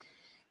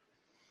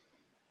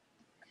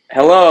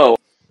Hello.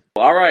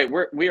 All right,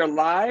 we are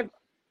live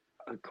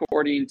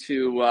according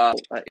to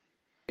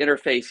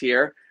interface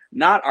here.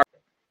 Not our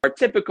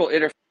typical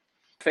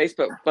interface,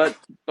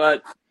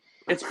 but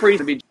it's pretty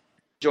to be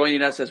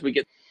joining us as we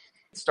get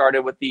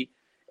started with the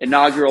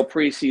inaugural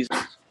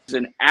preseason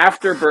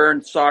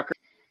Afterburn soccer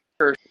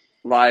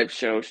live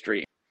show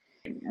stream.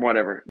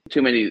 Whatever,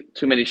 too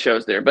many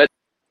shows there, but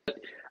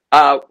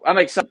I'm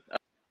excited.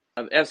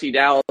 FC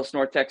Dallas,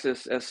 North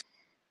Texas SC,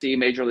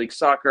 Major League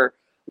Soccer.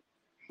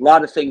 A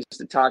lot of things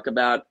to talk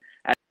about.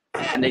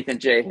 And Nathan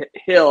J.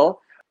 Hill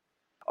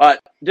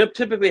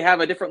typically have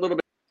a different little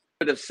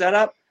bit of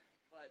setup,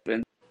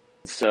 and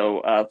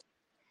so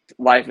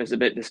life is a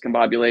bit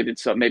discombobulated.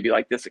 So maybe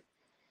like this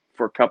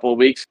for a couple of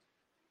weeks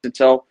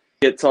until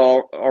it's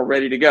all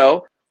ready to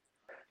go.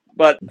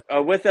 But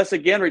with us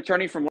again,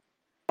 returning from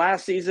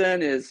last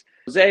season, is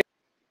Jose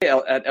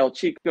at El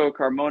Chico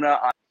Carmona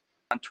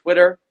on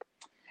Twitter,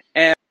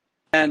 and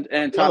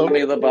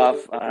Tommy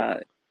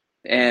LaBeouf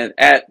and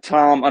at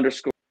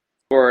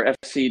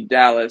Tom_FC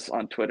Dallas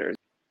on Twitter.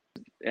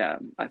 Yeah,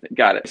 I think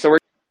got it. So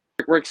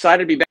we're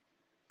excited to be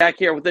back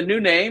here with a new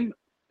name.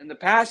 In the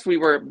past, we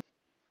were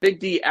Big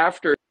D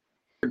After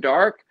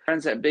Dark,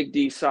 friends at Big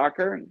D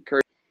Soccer.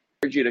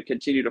 Encourage you to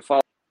continue to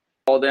follow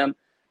them.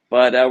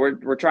 But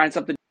we're trying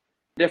something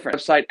different.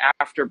 Website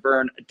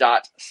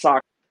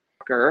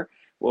afterburn.soccer.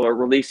 We're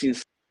releasing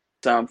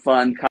some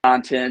fun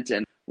content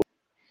and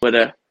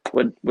would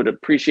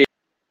appreciate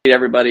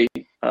everybody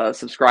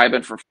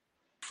subscribing for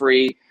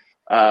free.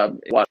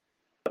 What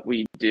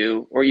we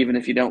do, or even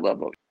if you don't love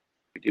what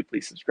we do,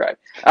 please subscribe.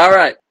 All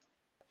right,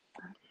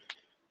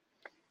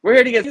 we're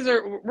here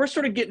to we're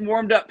sort of getting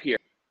warmed up here.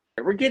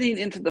 We're getting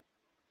into the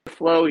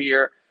flow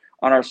here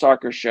on our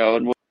soccer show,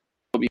 and we'll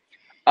be.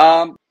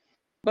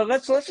 But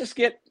let's just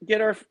get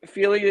our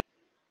feeling.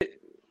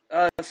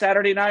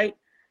 Saturday night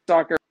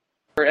soccer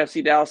for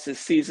FC Dallas'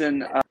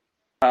 season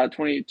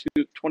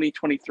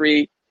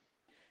 2023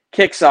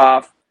 kicks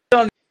off.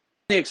 Feeling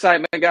the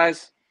excitement,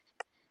 guys?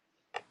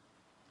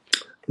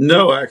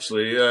 No,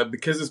 actually,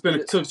 because it's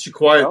been such a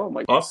quiet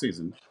off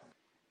season.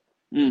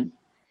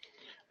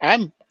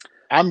 I'm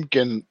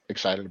getting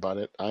excited about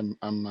it. I'm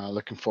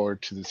looking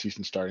forward to the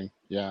season starting.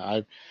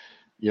 Yeah,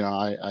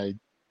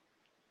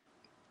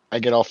 I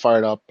get all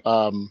fired up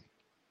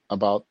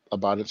about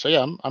it. So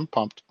yeah, I'm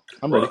pumped.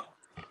 I'm ready.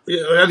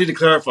 Yeah, I need to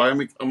clarify.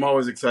 I'm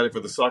always excited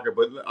for the soccer,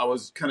 but I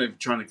was kind of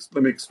trying to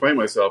let me explain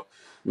myself.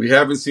 We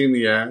haven't seen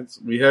the ads.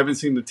 We haven't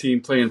seen the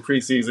team play in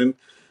preseason.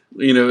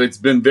 It's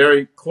been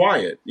very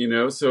quiet.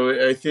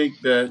 So I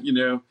think that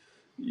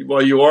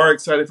while you are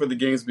excited for the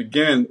games to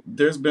begin,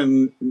 there's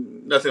been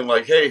nothing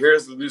like, hey,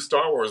 here's the new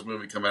Star Wars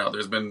movie coming out.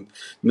 There's been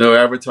no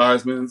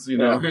advertisements,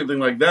 anything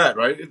like that,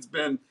 right? It's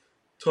been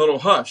total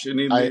hush.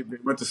 And they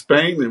went to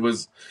Spain. It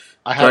was.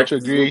 I have to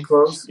agree.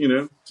 Close,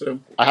 so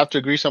I have to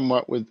agree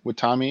somewhat with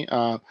Tommy.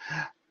 A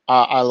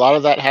lot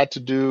of that had to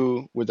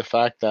do with the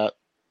fact that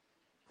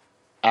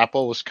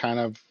Apple was kind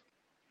of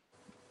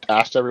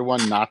asked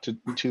everyone not to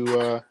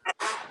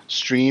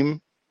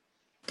stream,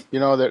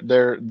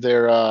 their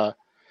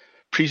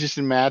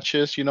preseason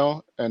matches,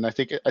 and I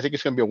think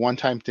it's going to be a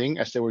one-time thing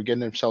as they were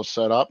getting themselves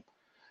set up,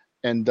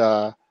 and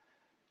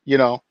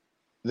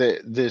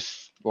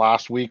this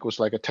last week was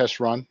like a test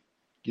run,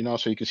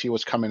 so you can see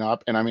what's coming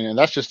up, and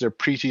that's just their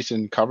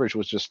preseason coverage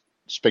was just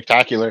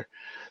spectacular.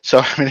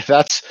 So if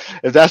that's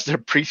their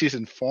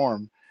preseason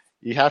form,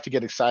 you have to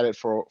get excited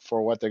for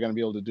what they're going to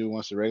be able to do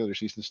once the regular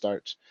season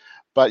starts.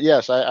 But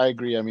yes, I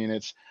agree.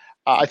 It's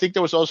I think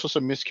there was also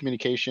some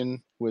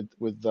miscommunication with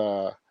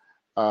the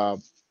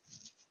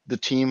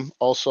team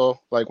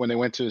also, like when they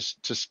went to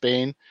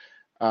Spain.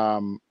 I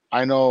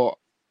know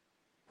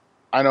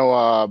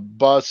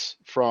Buzz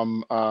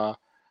from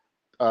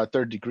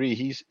Third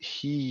Degree.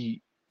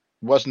 He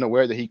wasn't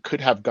aware that he could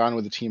have gone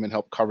with the team and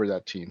helped cover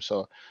that team.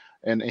 So,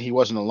 and he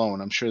wasn't alone.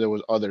 I'm sure there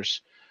was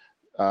others,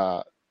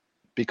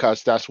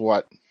 because that's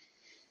what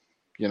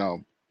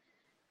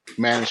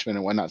management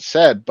and whatnot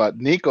said. But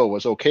Nico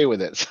was okay with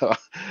it.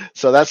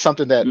 So that's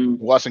something that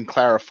wasn't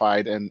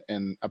clarified and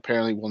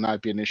apparently will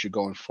not be an issue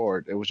going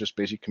forward. It was just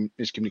basic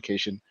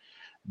miscommunication.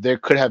 There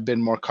could have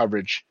been more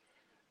coverage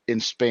in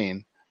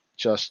Spain,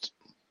 just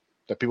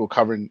that people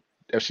covering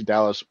FC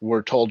Dallas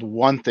were told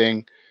one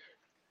thing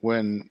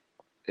when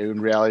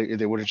in reality, if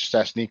they would have just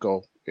asked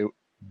Nico,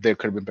 there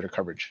could have been better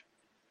coverage.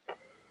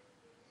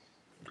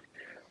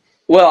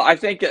 Well, I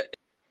think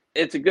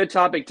it's a good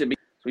topic to be.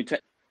 We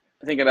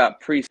think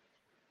about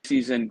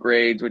preseason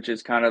grades, which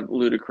is kind of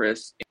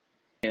ludicrous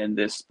in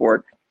this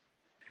sport.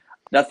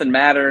 Nothing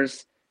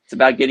matters. It's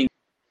about getting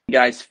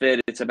guys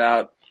fit. It's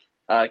about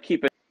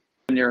keeping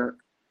your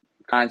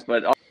kinds,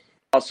 but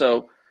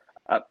also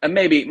and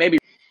maybe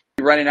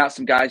running out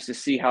some guys to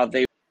see how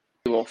they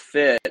will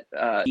fit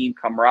team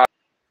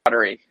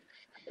camaraderie.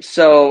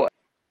 So,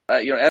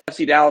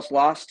 FC Dallas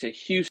lost to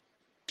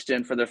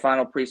Houston for their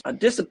final preseason. A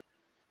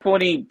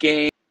disappointing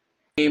game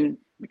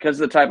because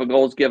of the type of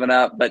goals given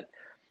up, but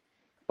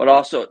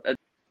also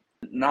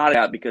not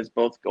out because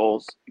both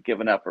goals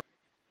given up are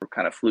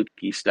kind of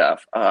fluky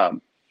stuff.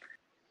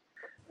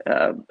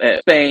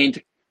 Spain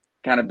to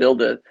kind of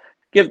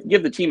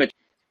give the team a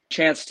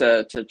chance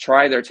to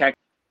try their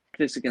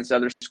tactics against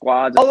other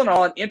squads. All in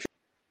all, an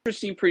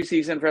interesting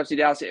preseason for FC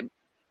Dallas.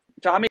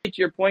 Tommy, to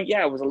your point,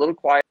 yeah, it was a little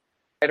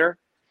quieter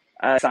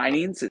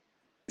signings. It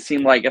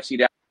seemed like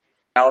FC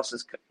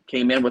Dallas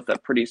came in with a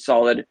pretty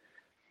solid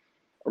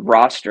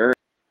roster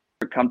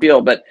come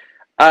field. But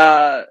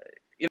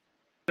you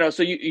know,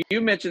 so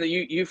you mentioned that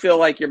you feel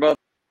like you're both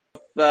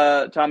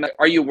Tom.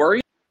 Are you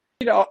worried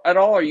at all?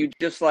 Or are you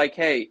just like,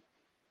 hey,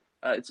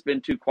 it's been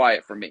too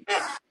quiet for me?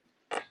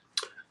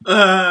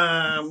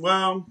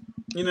 Well,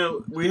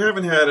 we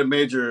haven't had a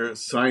major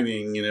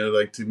signing,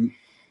 like to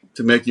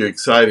make you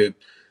excited.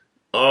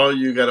 All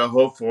you got to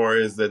hope for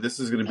is that this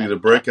is going to be the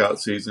breakout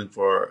season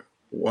for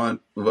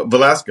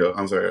Velasco.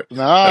 I'm sorry.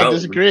 No, I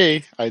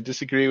disagree. I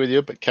disagree with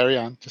you, but carry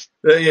on.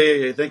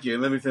 Yeah. Thank you.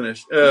 Let me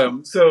finish.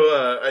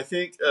 I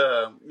think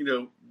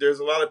there's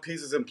a lot of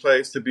pieces in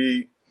place to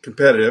be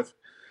competitive,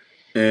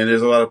 and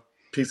there's a lot of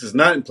pieces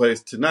not in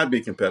place to not be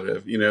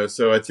competitive.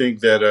 So I think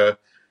that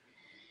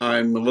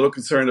I'm a little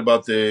concerned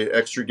about the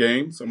extra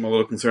games. I'm a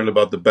little concerned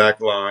about the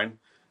back line.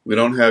 We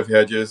don't have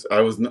Hedges.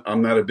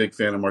 I'm not a big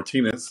fan of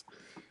Martinez.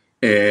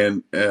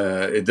 And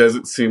it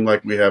doesn't seem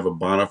like we have a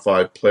bona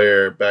fide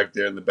player back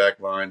there in the back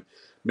line.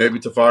 Maybe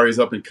Tafari's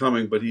up and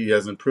coming, but he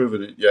hasn't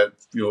proven it yet,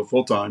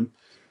 full time.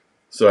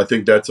 So I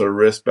think that's a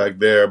risk back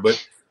there.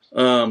 But,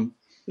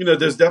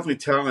 there's definitely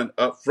talent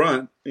up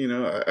front.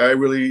 I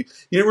really,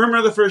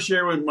 remember the first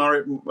year when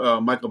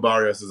Michael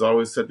Barrios has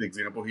always set the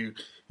example. He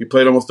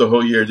played almost the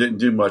whole year, didn't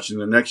do much.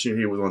 And the next year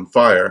he was on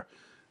fire.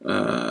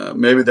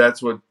 Maybe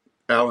that's what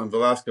Alan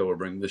Velasco will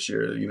bring this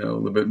year. A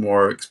little bit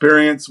more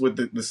experience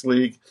with this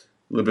league.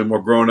 A little bit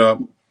more grown up,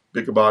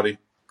 bigger body.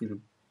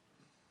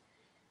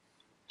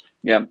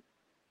 Yeah.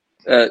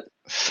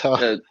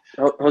 Jose,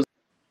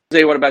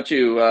 what about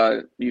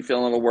you? You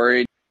feeling a little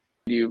worried?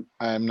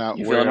 I'm not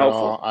you worried feeling at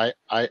hopeful?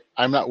 all.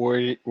 I'm not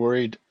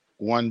worried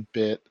one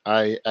bit.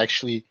 I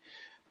actually,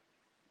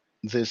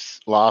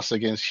 this loss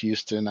against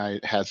Houston, I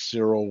had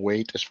zero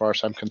weight as far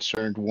as I'm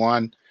concerned.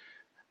 One,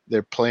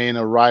 they're playing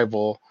a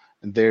rival,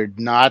 and they're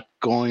not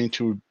going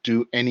to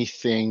do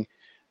anything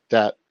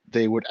that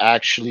they would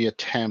actually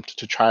attempt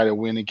to try to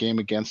win a game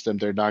against them.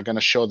 They're not going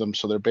to show them.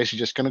 So they're basically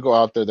just going to go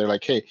out there. They're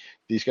like, hey,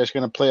 these guys are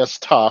going to play us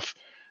tough.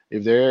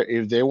 If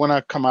they want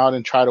to come out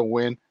and try to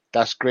win,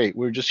 that's great.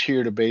 We're just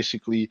here to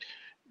basically,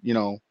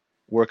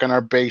 work on our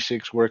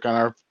basics, work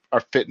on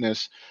our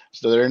fitness.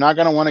 So they're not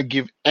going to want to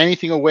give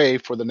anything away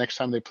for the next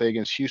time they play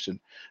against Houston.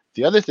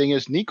 The other thing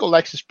is Nico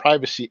likes his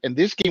privacy, and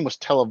this game was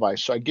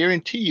televised. So I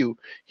guarantee you,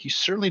 he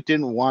certainly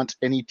didn't want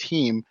any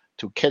team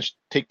to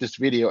take this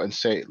video and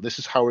say, this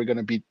is how we're going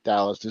to beat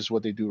Dallas. This is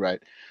what they do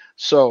right.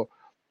 So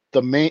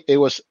it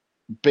was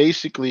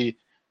basically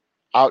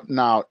out and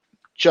out,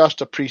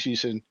 just a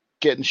preseason,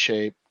 get in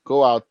shape,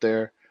 go out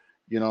there,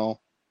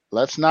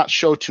 let's not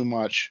show too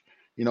much.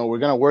 We're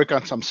going to work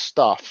on some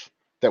stuff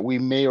that we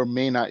may or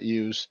may not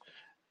use.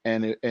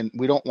 And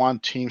we don't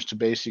want teams to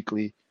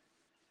basically,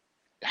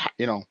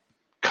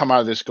 come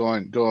out of this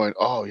going,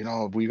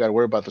 oh, we got to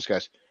worry about those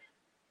guys.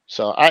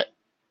 So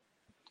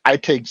I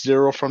take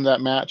zero from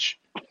that match.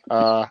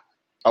 A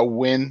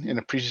win in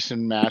a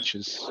preseason match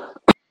is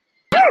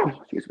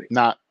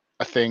not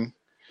a thing.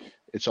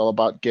 It's all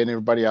about getting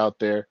everybody out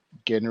there,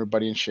 getting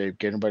everybody in shape,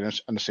 getting everybody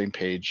on the same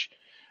page.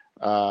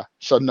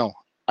 So no,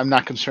 I'm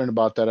not concerned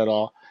about that at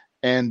all.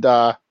 And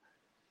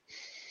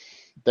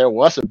there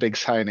was a big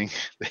signing.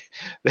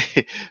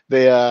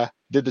 They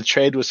did the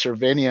trade with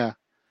Slovenia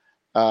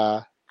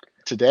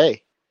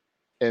today,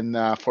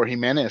 and for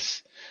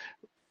Jimenez,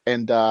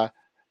 and I'll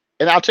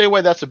tell you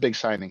why that's a big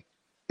signing.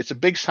 It's a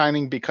big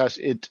signing because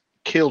it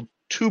killed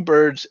two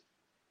birds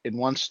with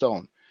one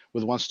stone,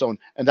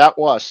 and that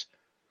was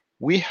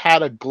we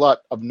had a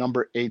glut of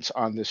number 8s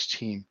on this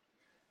team,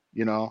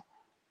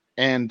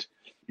 and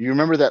you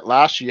remember that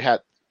last year you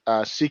had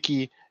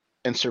Siki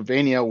and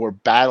Cervania were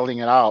battling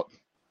it out,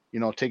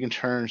 taking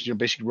turns,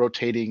 basically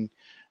rotating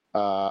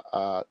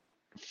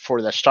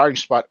for that starting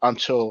spot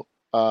until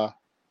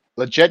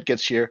Leggett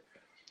gets here.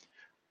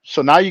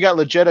 So now you got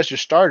Leggett as your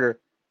starter.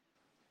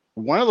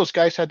 One of those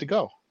guys had to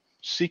go,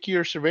 Siki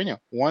or Cervania.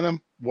 One of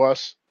them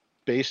was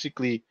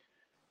basically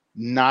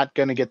not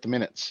going to get the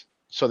minutes.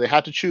 So they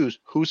had to choose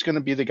who's going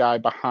to be the guy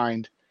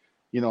behind,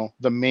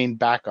 the main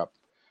backup,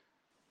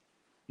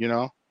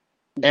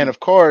 And of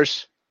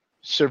course,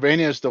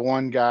 Cervania is the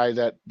one guy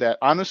that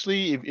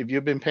honestly, if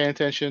you've been paying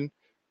attention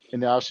in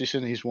the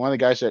offseason, he's one of the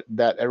guys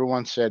that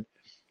everyone said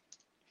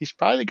he's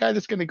probably the guy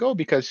that's going to go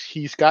because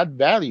he's got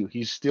value.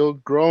 He's still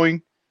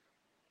growing.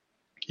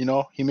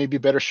 He may be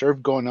better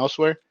served going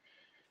elsewhere.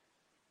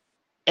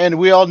 And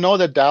we all know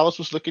that Dallas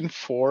was looking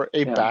for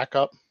a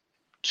backup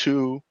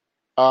to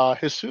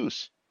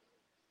Jesus.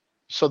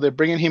 So they're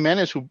bringing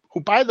Jimenez, who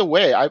by the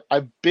way,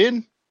 I've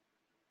been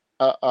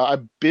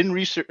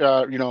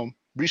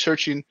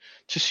researching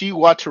to see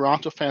what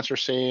Toronto fans are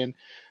saying,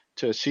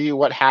 to see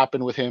what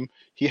happened with him.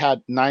 He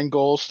had 9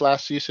 goals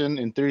last season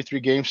in 33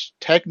 games,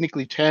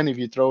 technically 10 if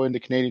you throw in the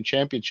Canadian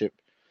Championship.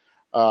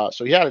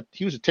 So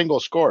he was a 10-goal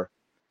scorer.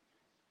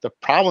 The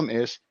problem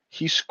is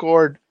he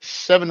scored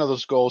 7 of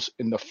those goals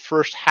in the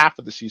first half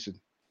of the season.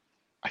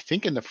 I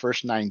think in the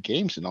first 9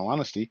 games, in all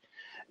honesty,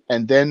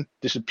 and then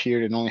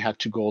disappeared and only had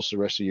 2 goals the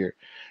rest of the year.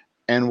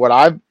 And what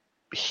I'm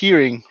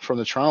hearing from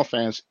the Toronto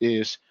fans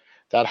is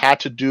that had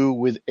to do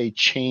with a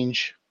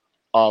change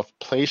of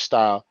play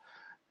style.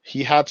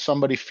 He had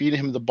somebody feeding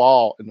him the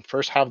ball in the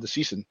first half of the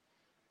season,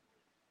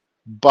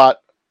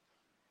 but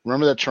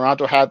remember that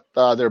Toronto had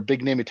their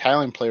big name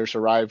Italian players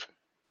arrive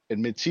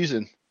in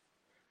mid-season.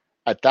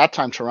 At that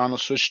time, Toronto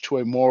switched to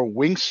a more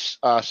wings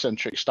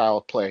centric style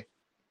of play,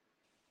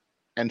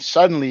 and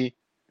suddenly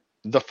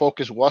the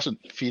focus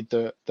wasn't feed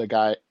the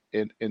guy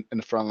in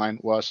the front line.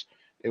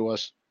 It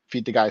was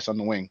feed the guys on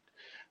the wing.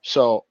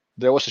 So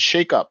there was a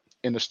shakeup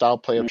in the style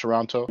play of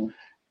Toronto,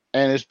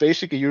 and it's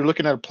basically you're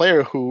looking at a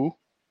player who,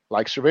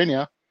 like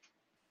Slovenia,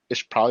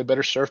 is probably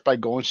better served by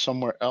going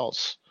somewhere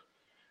else.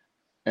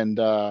 And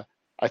I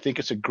think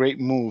it's a great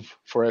move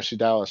for FC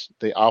Dallas.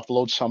 They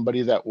offload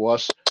somebody that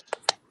was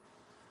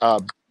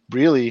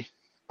really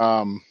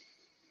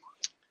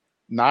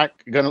not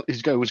gonna.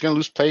 Was gonna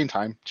lose playing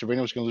time.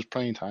 Slovenia was gonna lose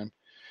playing time,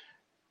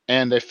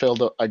 and they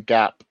filled a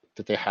gap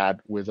that they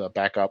had with a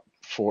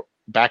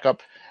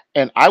backup.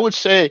 And I would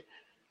say,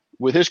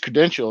 with his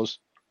credentials,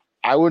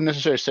 I wouldn't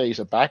necessarily say he's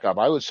a backup.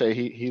 I would say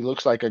he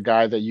looks like a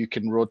guy that you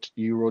can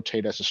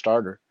rotate as a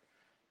starter.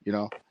 You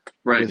know,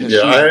 Right. with his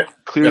Yeah, I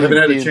clearly haven't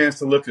had a being, chance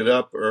to look it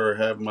up or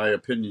have my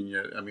opinion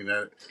yet. I mean,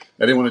 I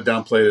didn't want to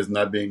downplay it as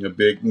not being a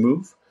big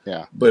move,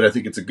 yeah. but I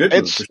think it's a good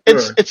move for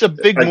It's sure. it's a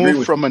big I agree move with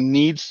you. from a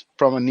needs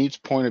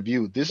point of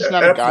view. This is Yeah,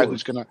 not a guy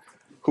absolutely.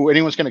 who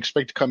anyone's gonna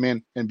expect to come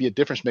in and be a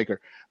difference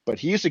maker. But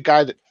he's a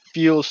guy that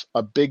feels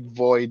a big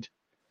void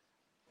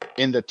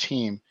in the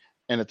team,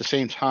 and at the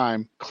same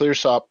time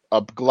clears up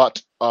a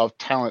glut of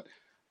talent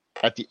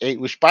at the 8.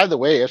 Which, by the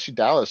way, FC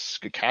Dallas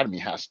Academy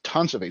has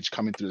tons of 8s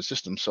coming through the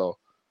system. So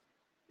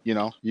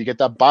you get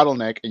that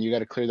bottleneck, and you got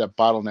to clear that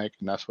bottleneck,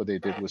 and that's what they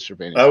did with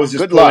Cervania. I was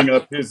just Good luck.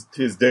 pulling up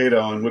his data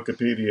on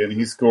Wikipedia, and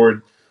he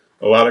scored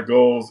a lot of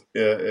goals.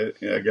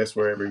 I guess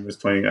wherever he was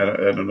playing, I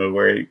don't know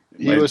where he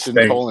He might was in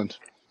Spain, Poland.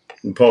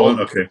 in Poland.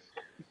 Okay,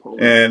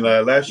 Poland. and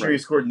last year he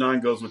Right. scored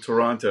 9 goals with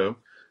Toronto,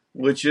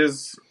 which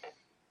is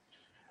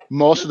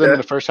Most of them in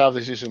the first half of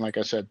the season, like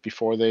I said,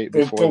 for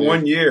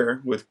 1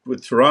 year with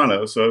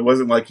Toronto. So it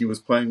wasn't like he was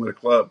playing with a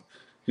club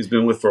he's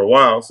been with for a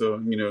while. So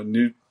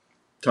new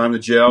time to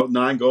gel.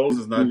 9 goals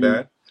is not Mm-hmm.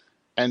 bad,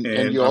 and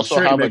and you I'm also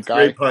sure he have a makes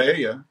great guy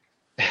paella.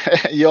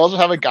 you also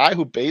have a guy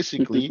who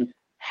basically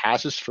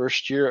has his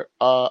first year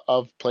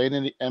of playing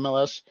in the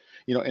MLS,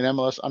 in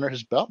MLS under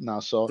his belt now.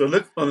 So So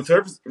look on the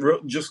surface,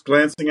 just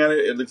glancing at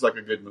it, it looks like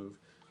a good move.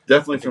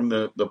 Definitely from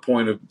the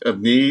point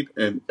of need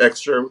and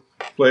extra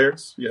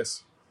players.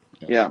 Yes.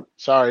 yes. Yeah.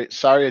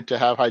 Sorry to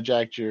have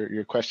hijacked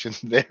your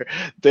questions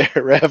there,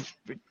 Rev.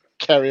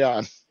 Carry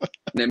on. I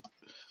mean,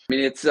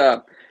 it's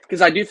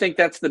because I do think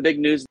that's the big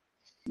news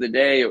of the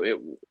day.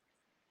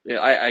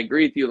 I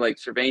agree with you. Like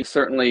Cervane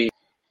certainly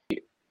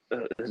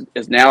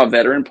is now a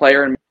veteran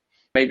player in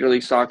Major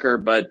League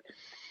Soccer,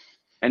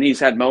 and he's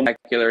had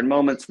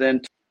moments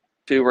then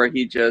too where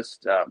he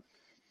just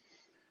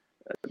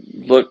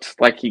looked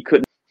like he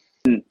couldn't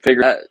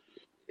figure out.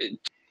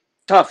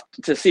 Tough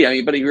to see. I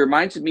mean, but he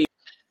reminds me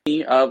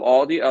of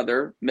all the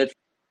other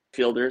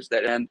midfielders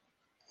that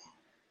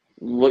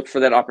looked for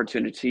that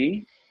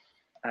opportunity.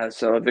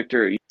 So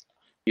Victor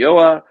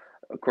Yoa,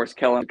 of course,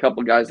 Kellen, a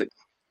couple of guys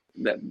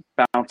that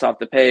bounce off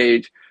the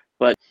page,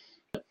 but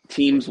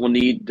teams will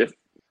need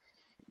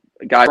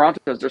guys.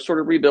 Toronto's they're sort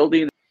of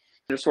rebuilding.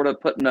 They're sort of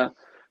putting a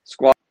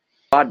squad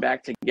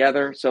back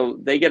together. So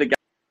they get a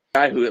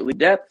guy who at least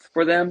depth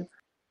for them,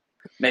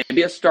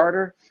 maybe a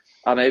starter,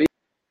 maybe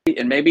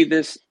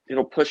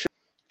it'll push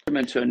them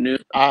into a new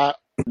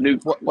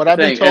What I've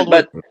been thing. told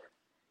But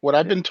what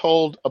I've been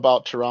told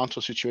about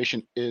Toronto's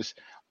situation is,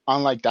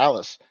 unlike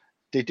Dallas,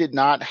 they did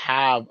not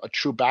have a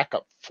true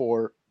backup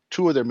for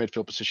 2 of their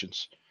midfield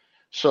positions.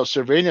 So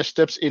Cervania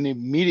steps in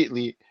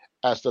immediately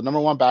as the number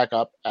 1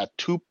 backup at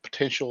 2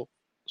 potential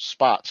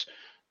spots.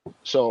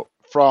 So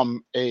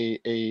from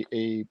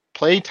a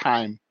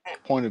playtime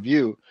point of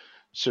view,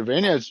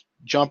 Cervania is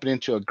jumping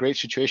into a great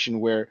situation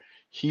where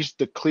he's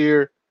the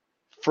clear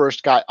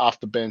first guy off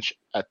the bench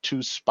at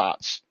 2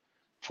 spots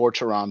for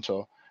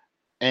Toronto.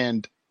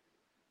 And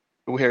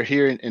we're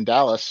here in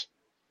Dallas,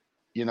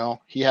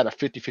 he had a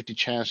 50-50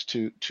 chance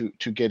to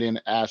get in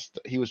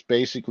he was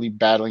basically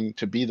battling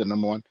to be the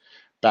number 1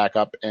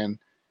 backup, and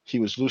he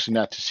was losing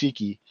that to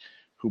Siki,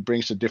 who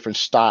brings a different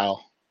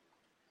style,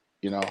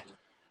 I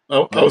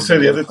would say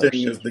than the the other other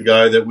thing players. is the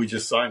guy that we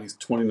just signed. He's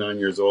 29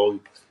 years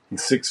old.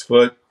 He's 6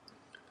 foot.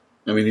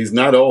 I mean, he's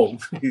not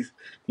old. He's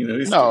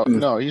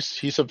No,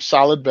 he's a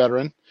solid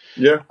veteran.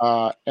 yeah.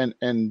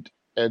 And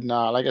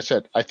like I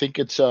said, I think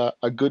it's a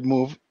good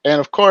move. And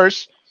of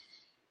course,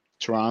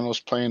 Toronto's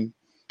paying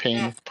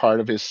part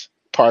of his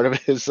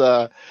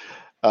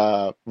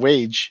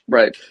wage.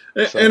 Right.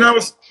 And I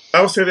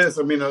will say this.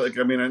 I mean,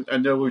 I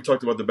know we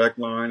talked about the back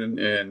line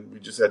and we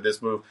just had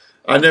this move.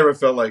 I never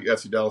felt like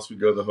FC Dallas would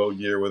go the whole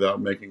year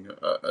without making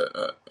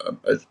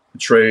a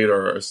trade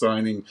or a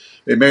signing.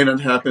 It may not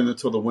happen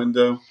until the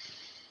window,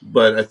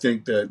 but I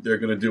think that they're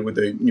going to do what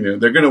they're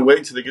going to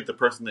wait till they get the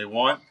person they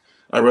want.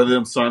 I'd rather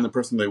them sign the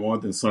person they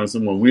want than sign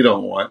someone we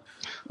don't want.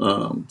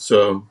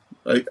 So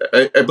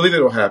I believe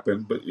it'll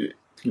happen, but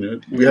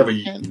we have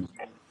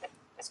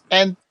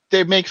and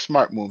they make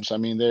smart moves. I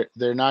mean,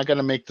 they're not going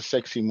to make the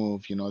sexy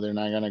move. They're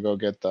not going to go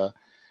get the.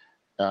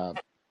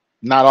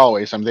 Not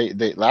always. I mean,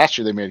 they last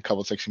year they made a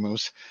couple of sexy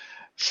moves.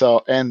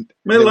 So made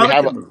a lot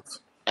of good moves.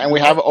 And we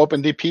have an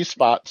open DP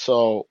spot,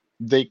 so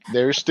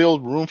there's still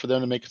room for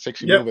them to make a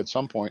sexy Yep. move at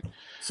some point.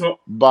 So,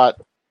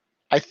 but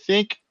I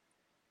think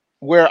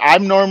where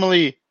I'm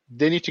normally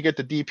they need to get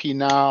the DP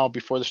now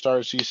before the start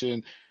of the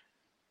season.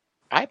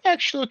 I'm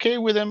actually okay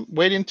with them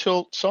waiting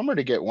until summer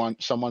to get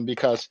someone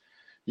because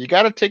you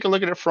got to take a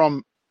look at it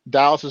from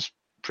Dallas's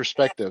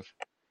perspective.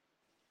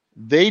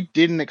 They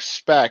didn't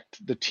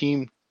expect the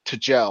team to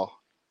gel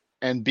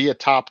and be a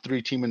top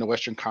 3 team in the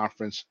Western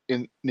Conference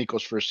in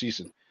Nico's first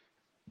season.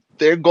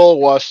 Their goal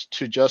was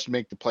to just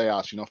make the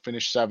playoffs,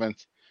 finish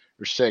 7th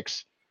or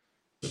 6th.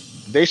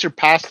 They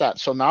surpassed that.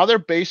 So now they're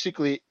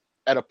basically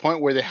at a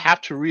point where they have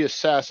to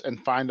reassess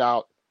and find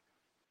out,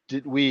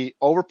 did we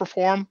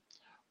overperform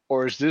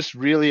or is this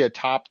really a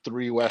top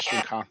 3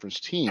 Western Conference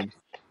team?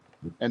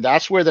 And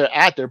that's where they're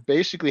at. They're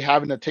basically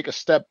having to take a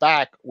step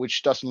back,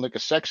 which doesn't look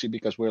as sexy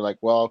because we're like,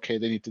 well, okay,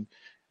 they need to.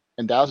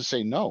 And Dallas is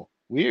saying, no,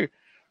 we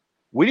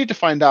need to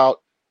find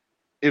out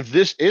if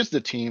this is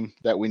the team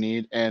that we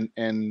need. And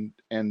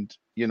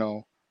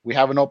we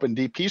have an open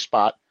DP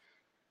spot.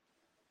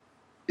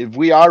 If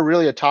we are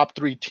really a top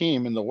 3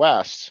 team in the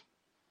West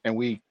and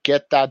we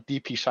get that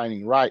DP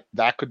signing right,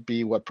 that could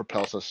be what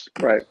propels us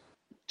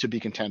to be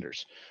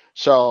contenders.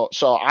 So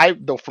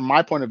from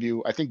my point of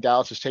view, I think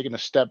Dallas is taking a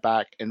step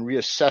back and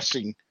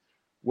reassessing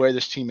where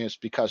this team is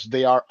because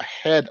they are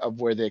ahead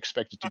of where they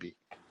expect it to be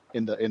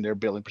in their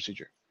building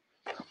procedure.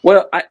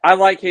 Well, I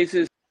like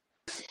Jesus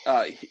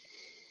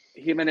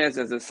Jimenez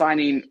as a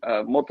signing,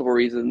 multiple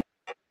reasons.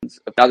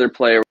 Another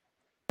player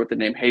with the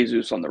name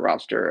Jesus on the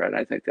roster, and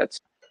I think that's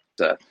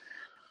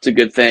it's a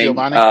good thing.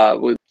 But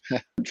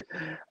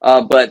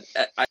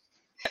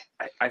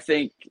I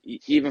think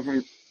even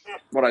from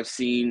what I've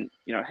seen,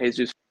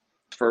 Jesus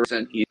first,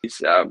 and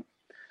he's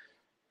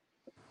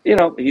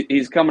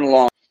he's coming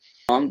along,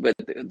 but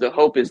the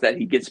hope is that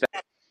he gets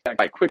back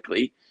quite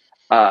quickly.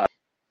 And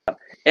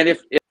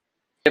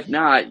if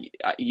not,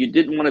 you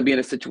didn't want to be in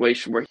a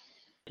situation where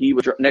he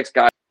was next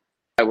guy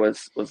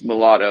was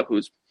Mulatto,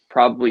 who's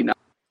probably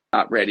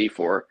not ready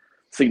for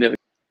significant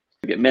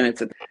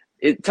minutes.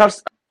 It's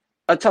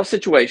a tough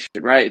situation,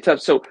 right? Tough.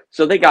 So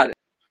they got it.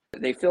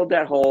 They filled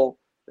that hole.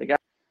 They got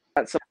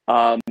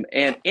some,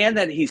 and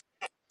that he's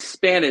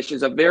Spanish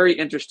is a very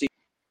interesting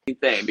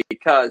thing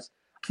because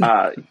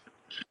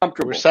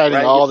comfortable. We're signing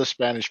right? all the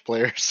Spanish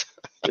players.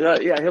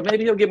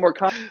 Maybe he'll get more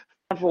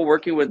comfortable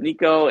working with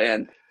Nico,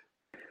 and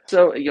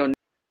so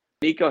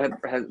Nico has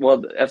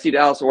FC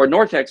Dallas or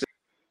North Texas,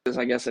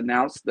 I guess,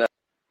 announced the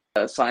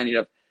signing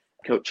of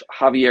Coach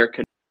Javier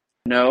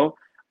Cano.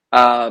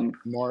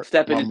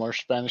 Stepping into more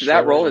Spanish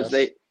that flavor, role yes. as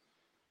they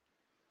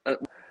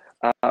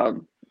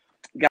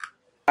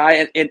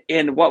guy.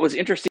 And what was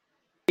interesting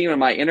in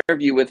my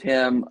interview with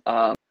him,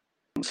 on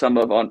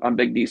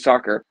Big D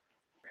Soccer,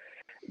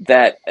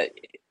 that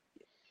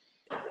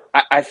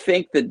I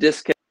think the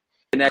disconnect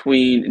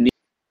between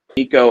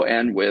Nico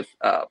and with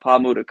Paul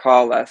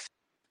Mudakal last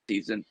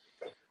season,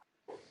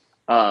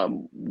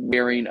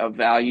 wearing of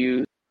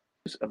values,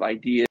 of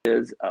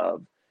ideas,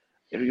 of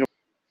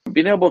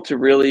being able to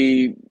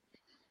really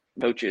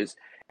coaches,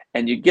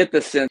 and you get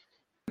the sense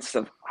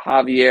of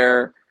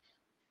Javier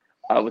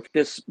with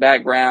this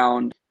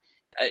background.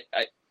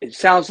 It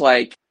sounds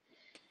like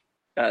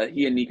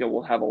he and Nico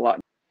will have a lot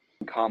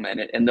in common,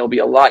 and they'll be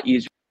a lot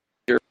easier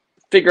to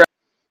figure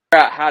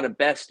out how to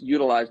best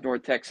utilize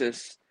North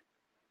Texas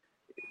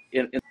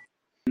in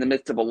the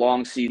midst of a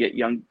long season, get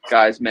young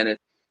guys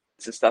minutes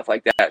and stuff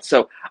like that.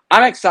 So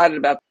I'm excited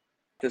about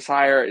this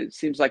hire. It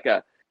seems like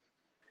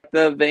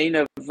the vein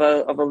of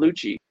a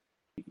Lucci,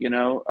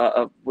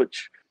 of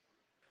which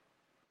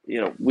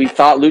we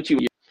thought Lucci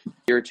would a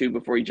year or two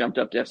before he jumped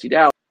up to FC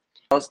Dallas.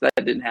 That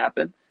didn't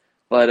happen.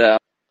 But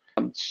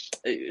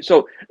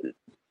so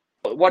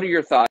what are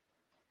your thoughts,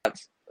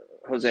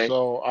 Jose?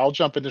 So I'll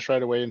jump in this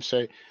right away and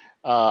say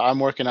I'm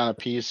working on a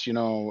piece,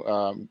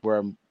 where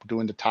I'm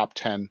doing the top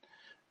 10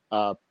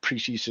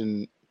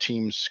 preseason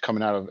teams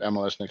coming out of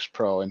MLS Next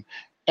Pro.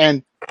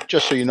 And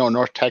just so you know,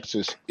 North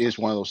Texas is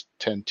one of those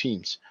 10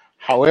 teams.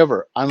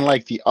 However,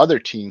 unlike the other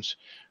teams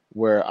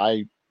where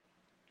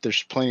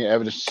there's plenty of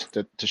evidence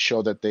to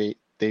show that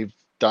they've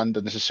done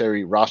the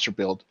necessary roster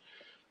build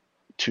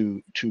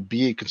to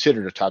be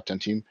considered a top 10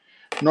 team,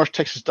 North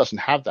Texas doesn't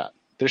have that.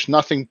 There's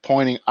nothing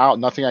pointing out,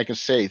 nothing I can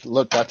say,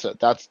 look, that's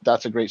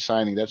a great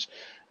signing.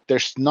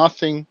 There's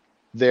nothing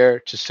there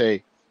to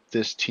say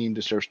this team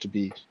deserves to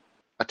be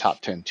a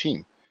top 10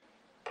 team.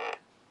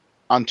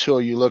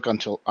 Until you look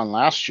on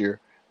last year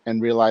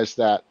and realize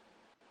that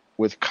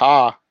with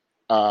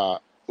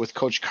with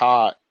Coach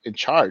Ka in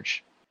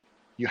charge,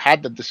 you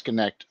had the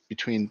disconnect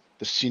between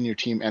the senior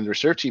team and the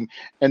reserve team,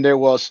 and there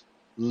was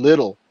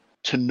little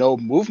to no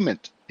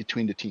movement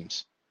between the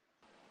teams.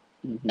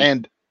 Mm-hmm.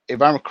 And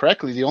if I remember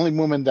correctly, the only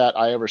movement that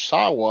I ever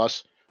saw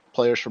was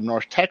players from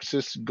North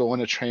Texas going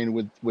to train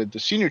with the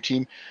senior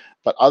team.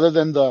 But other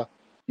than the,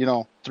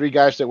 3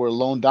 guys that were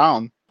loaned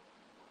down,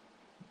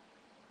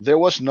 there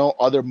was no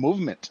other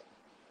movement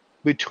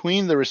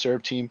between the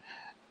reserve team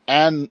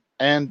and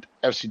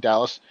FC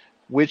Dallas,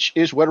 which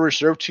is what a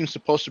reserve team's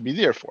supposed to be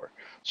there for.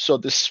 So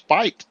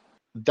despite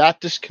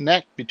that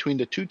disconnect between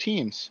the two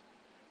teams,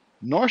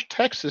 North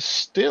Texas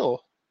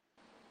still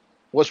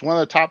was one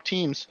of the top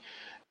teams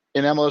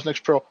in MLS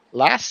Next Pro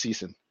last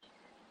season.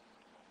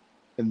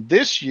 And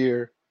this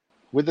year,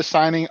 with the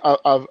signing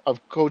of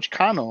Coach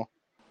Cano,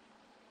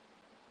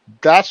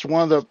 that's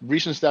one of the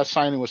reasons that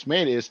signing was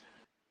made, is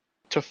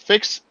to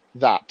fix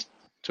that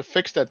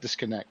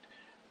disconnect.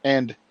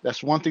 And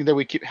that's one thing that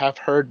we have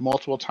heard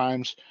multiple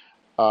times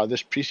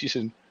this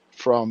preseason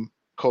from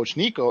Coach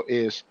Nico,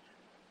 is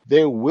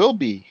there will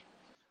be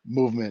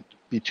movement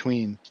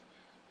between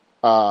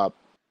FC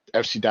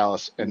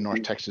Dallas and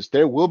North Texas.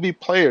 There will be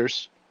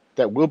players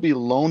that will be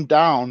loaned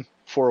down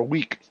for a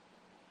week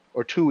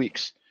or 2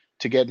 weeks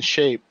to get in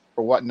shape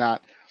or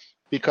whatnot,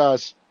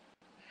 because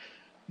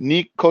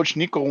Coach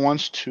Nico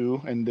wants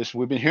to, and this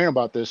we've been hearing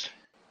about this,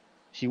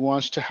 he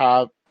wants to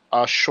have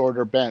a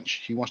shorter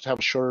bench. He wants to have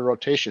a shorter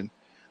rotation.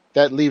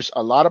 That leaves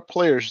a lot of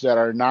players that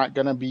are not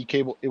going to be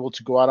able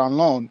to go out on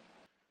loan,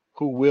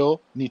 who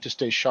will need to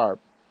stay sharp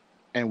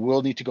and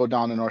will need to go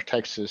down to North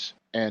Texas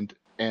and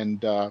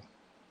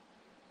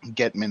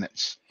get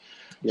minutes.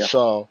 Yeah.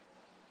 So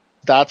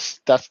that's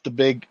the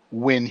big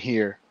win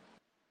here.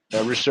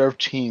 A reserve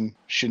team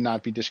should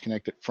not be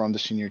disconnected from the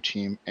senior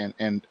team,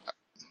 and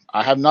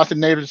I have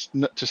nothing negative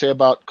to say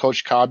about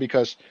Coach Ka,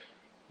 because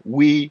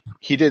he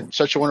did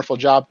such a wonderful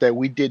job that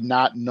we did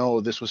not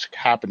know this was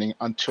happening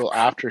until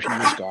after he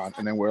was gone,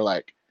 and then we're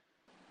like,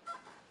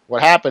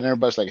 what happened?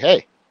 Everybody's like,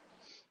 hey,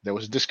 there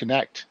was a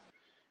disconnect.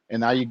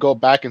 And now you go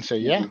back and say,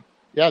 yeah,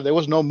 there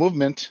was no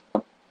movement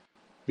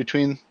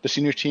between the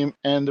senior team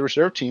and the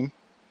reserve team,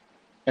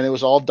 and it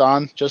was all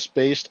done just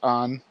based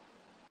on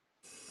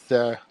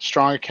the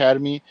strong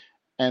academy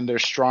and their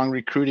strong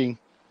recruiting,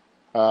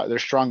 their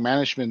strong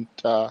management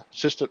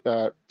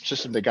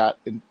system they got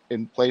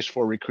in place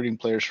for recruiting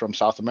players from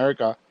South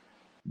America,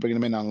 bringing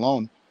them in on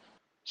loan.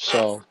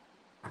 So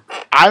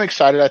I'm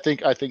excited. I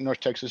think North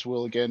Texas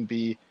will again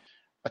be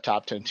a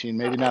top 10 team,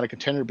 maybe not a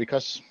contender,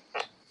 because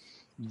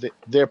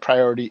their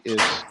priority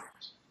is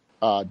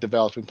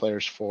developing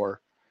players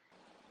for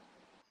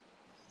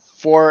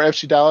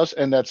FC Dallas,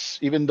 and that's,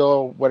 even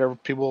though whatever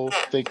people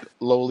think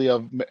lowly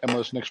of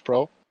MLS Next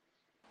Pro,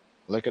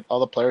 look at all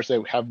the players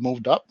that have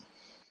moved up.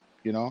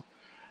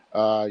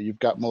 You've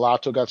got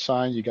Mulatto got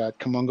signed, you got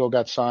Kamungo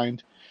got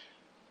signed.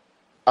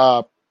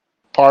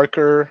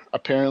 Parker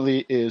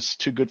apparently is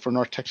too good for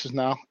North Texas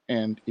now,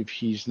 and if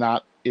he's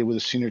not with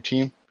a senior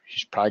team,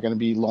 he's probably going to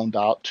be loaned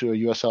out to a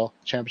USL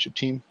Championship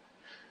team.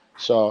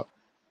 So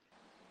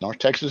North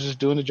Texas is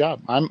doing the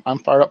job. I'm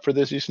fired up for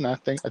this season. I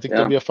think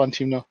they'll be a fun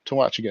team to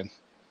watch again.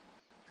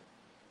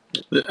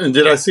 And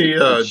did I see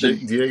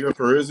Diego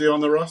Peruzzi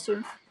on the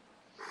roster?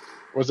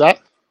 Was that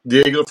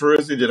Diego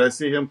Peruzzi? Did I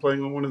see him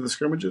playing on one of the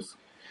scrimmages?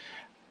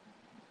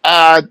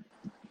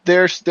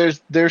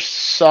 There's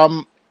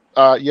some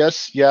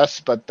yes,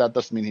 but that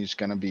doesn't mean he's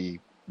going to be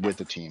with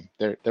the team.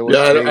 There was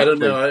I don't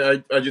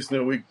know. I just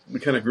know we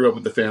kind of grew up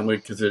with the family,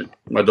 because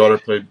my daughter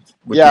played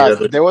with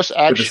the there was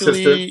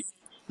actually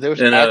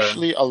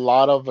and, a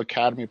lot of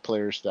academy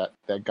players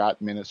that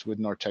got minutes with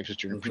North Texas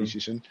during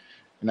preseason,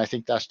 and I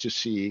think that's to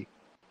see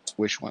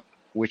which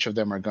of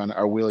them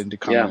are willing to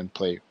come in and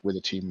play with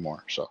the team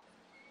more. So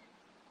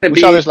we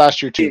saw this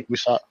last year too.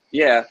 It's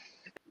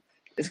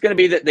going to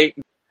be that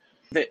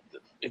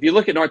if you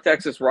look at North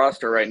Texas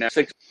roster right now,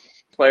 6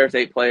 players,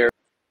 8 players.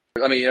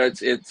 I mean,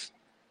 it's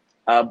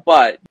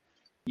but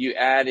you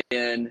add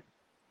in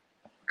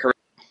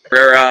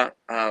Carrera.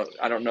 I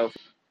don't know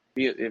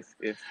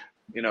if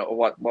you know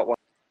what.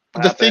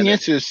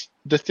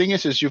 The thing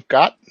is you've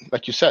got,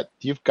 like you said,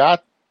 you've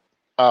got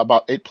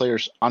about 8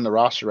 players on the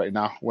roster right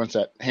now once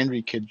that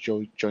Henry kid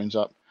joins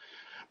up.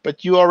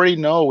 But you already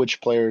know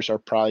which players are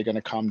probably going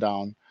to come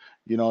down.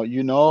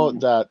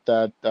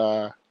 That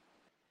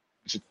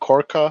is it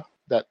Corca,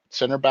 that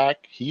center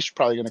back, he's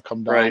probably going to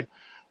come down. Right.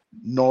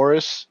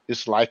 Norris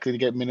is likely to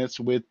get minutes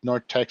with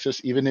North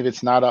Texas, even if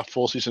it's not a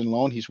full season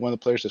loan. He's one of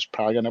the players that's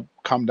probably going to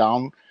come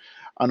down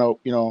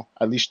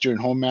at least during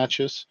home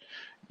matches.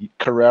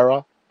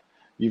 Carrera,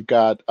 you've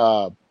got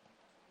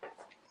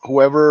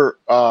whoever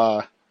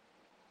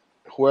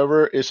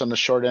is on the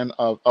short end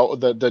of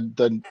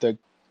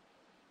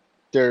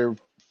their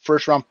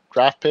first round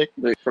draft pick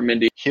from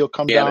India, he'll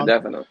come down.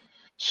 Definitely.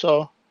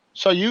 So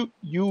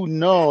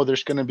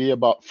there's going to be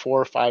about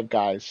 4 or 5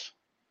 guys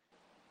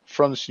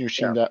from the senior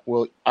team Yeah. that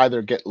will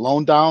either get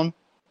loaned down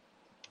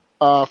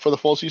for the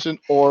full season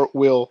or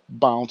will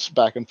bounce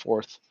back and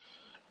forth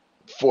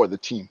for the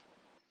team.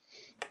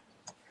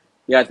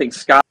 Yeah, I think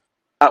Scott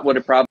would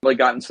have probably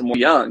gotten some more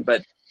young,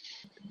 but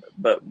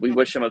we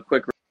wish him a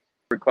quick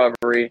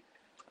recovery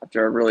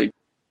after a really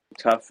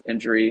tough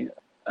injury.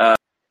 Uh,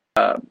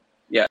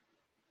 yeah,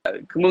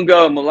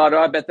 Kumungo and Mulatto,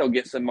 I bet they'll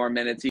get some more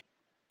minutes,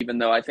 even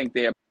though I think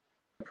they have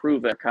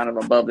proven kind of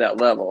above that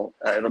level.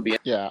 It'll be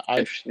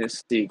interesting to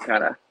see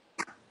kind of.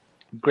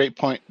 Great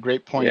point.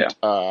 Yeah.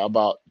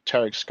 About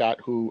Tarek Scott,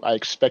 who I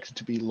expected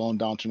to be loaned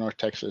down to North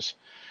Texas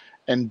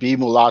and be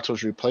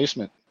Mulatto's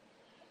replacement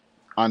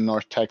on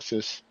North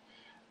Texas.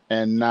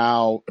 And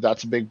now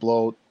that's a big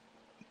blow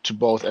to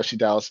both FC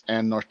Dallas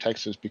and North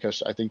Texas,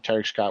 because I think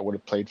Tarek Scott would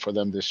have played for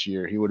them this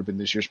year. He would have been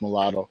this year's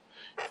Mulatto.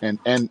 And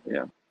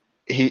Yeah.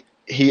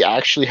 he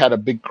actually had a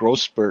big growth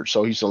spurt,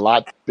 so he's a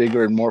lot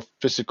bigger and more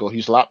physical.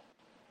 He's a lot,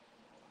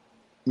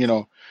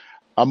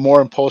 a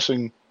more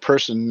imposing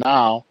person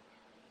now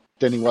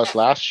than he was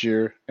last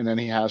year. And then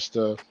he has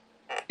the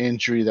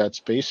injury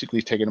that's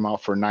basically taken him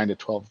out for 9 to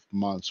 12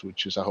 months,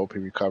 which is, I hope he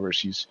recovers.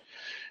 He's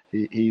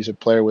a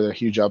player with a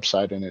huge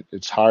upside, and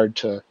it's hard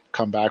to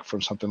come back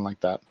from something like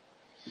that.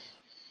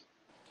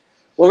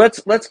 Well,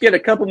 let's get a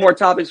couple more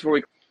topics before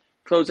we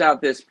close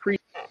out this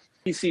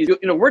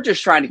preseason. We're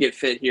just trying to get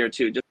fit here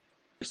too,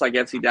 just like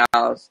FC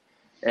Dallas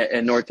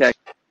and North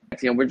Texas.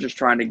 We're just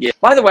trying to get.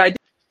 By the way, I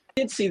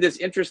did see this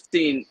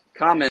interesting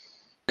comment.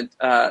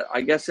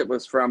 I guess it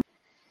was from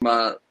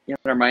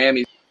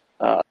Miami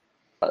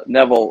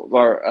Neville,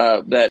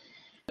 or that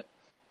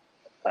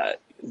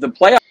the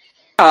playoff.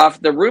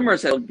 The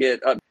rumors will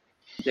get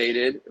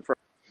updated from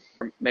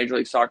Major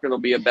League Soccer. There'll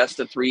be a best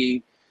of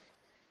 3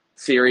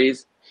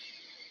 series,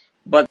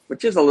 but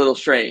which is a little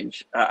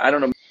strange. I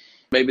don't know.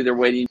 Maybe they're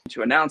waiting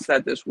to announce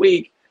that this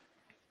week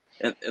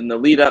in the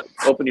lead up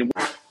opening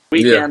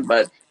weekend.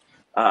 Yeah. But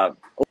a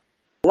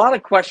lot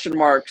of question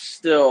marks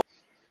still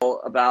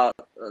about.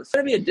 It's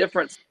going to be a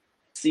different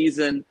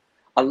season.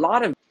 A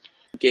lot of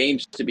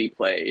games to be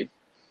played.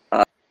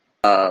 This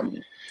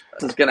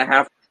is going to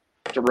have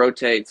to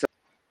rotate. So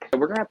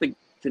we're going to have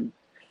to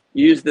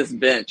use this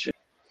bench.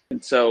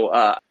 And so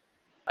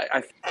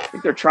I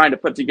think they're trying to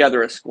put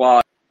together a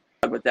squad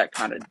with that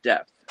kind of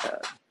depth,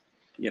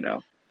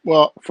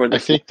 Well, for I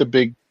think the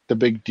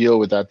big deal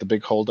with that, the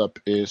big holdup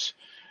is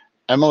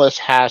MLS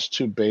has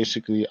to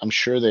basically, I'm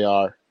sure they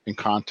are in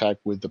contact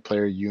with the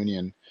player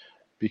union,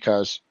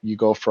 because you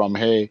go from,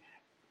 hey,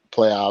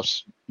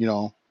 playoffs,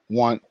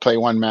 play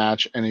one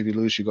match, and if you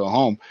lose, you go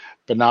home.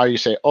 But now you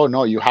say, oh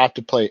no, you have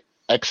to play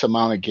X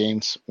amount of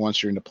games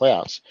once you're in the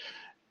playoffs.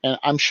 And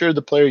I'm sure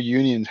the player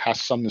union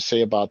has something to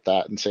say about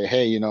that, and say,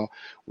 hey,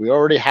 we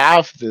already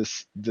have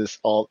this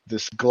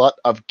glut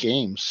of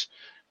games.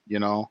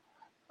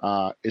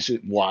 Is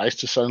it wise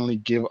to suddenly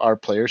give our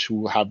players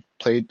who have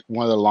played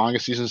one of the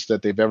longest seasons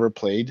that they've ever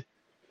played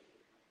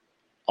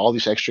all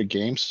these extra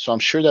games? So I'm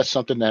sure that's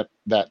something that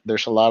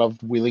there's a lot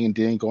of wheeling and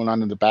dealing going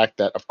on in the back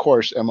that, of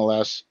course,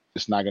 MLS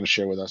is not going to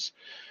share with us.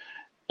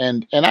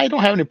 And I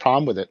don't have any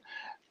problem with it.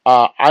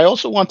 I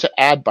also want to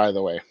add, by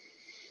the way,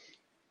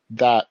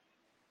 that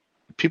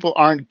people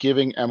aren't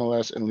giving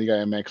MLS and Liga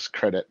MX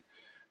credit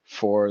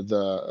for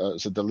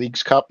the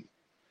Leagues Cup.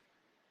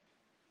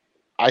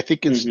 I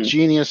think it's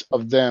genius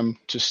of them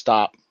to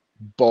stop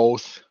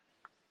both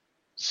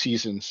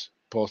seasons,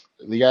 both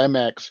Liga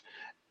MX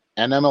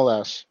and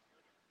MLS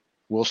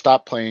will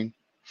stop playing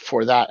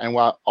for that. And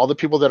while all the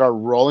people that are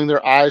rolling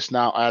their eyes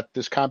now at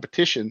this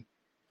competition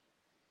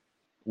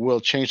will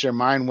change their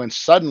mind when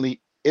suddenly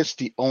it's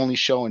the only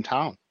show in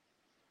town.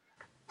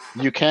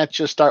 You can't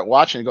just start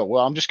watching and go,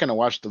 well, I'm just going to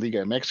watch the Liga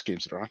MX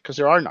games that are on, because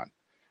there are none.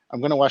 I'm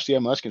going to watch the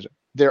MLS games.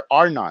 There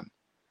are none.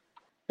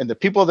 And the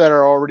people that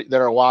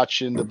are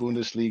watching the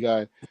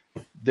Bundesliga,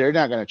 they're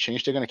not going to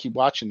change. They're going to keep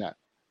watching that.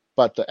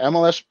 But the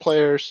MLS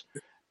players,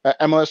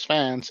 MLS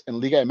fans, and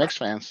Liga MX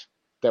fans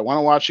that want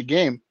to watch a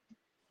game,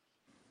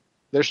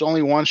 there's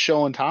only one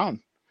show in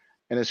town,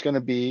 and it's going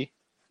to be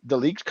the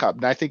Leagues Cup.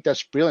 And I think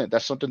that's brilliant.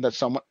 That's something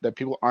that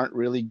people aren't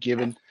really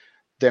giving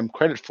them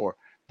credit for.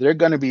 They're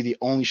going to be the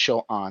only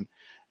show on,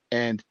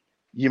 and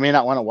you may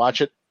not want to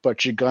watch it,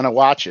 but you're going to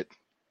watch it,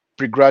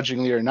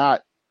 begrudgingly or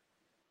not.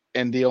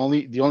 And the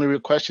only real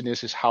question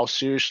is how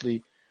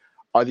seriously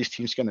are these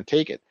teams going to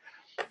take it?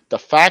 The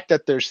fact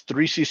that there's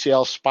 3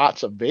 CCL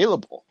spots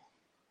available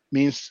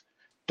means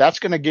that's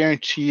going to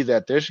guarantee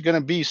that there's going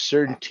to be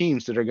certain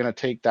teams that are going to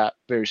take that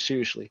very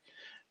seriously.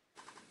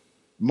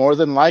 More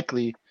than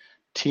likely,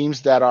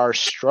 teams that are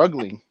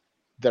struggling,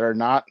 that are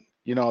not,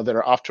 that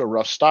are off to a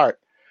rough start,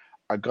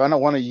 are going to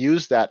want to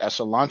use that as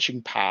a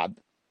launching pad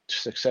to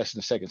success in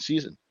the second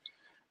season.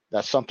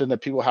 That's something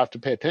that people have to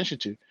pay attention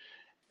to.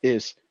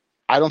 Is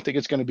I don't think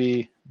it's going to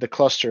be the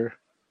cluster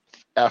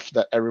F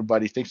that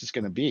everybody thinks it's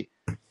going to be.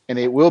 And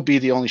it will be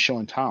the only show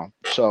in town.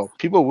 So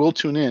people will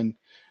tune in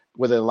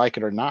whether they like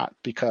it or not,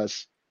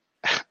 because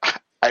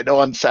I know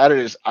on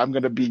Saturdays I'm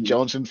going to be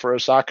jonesing for a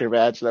soccer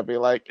match, and I'll be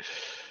like,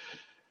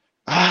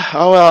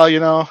 oh well,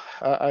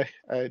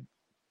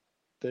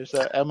 There's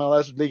a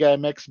MLS Liga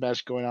MX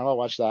match going on. I'll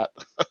watch that.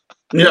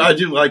 Yeah, I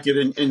do like it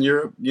in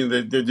Europe.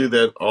 They do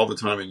that all the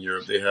time in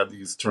Europe. They have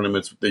these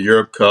tournaments, the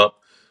Europe Cup.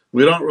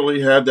 We don't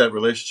really have that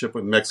relationship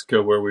with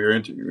Mexico where we're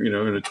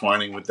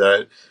intertwining with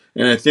that.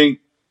 And I think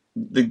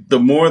the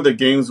more the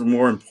games are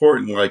more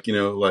important. Like we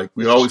It's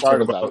the always talk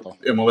start of that, about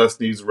though. MLS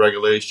needs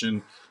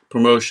regulation,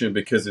 promotion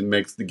because it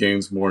makes the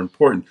games more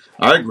important.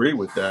 I agree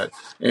with that.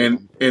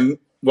 And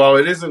while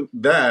it isn't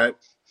that,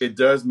 it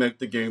does make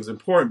the games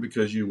important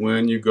because you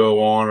win, you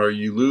go on, or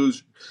you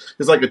lose.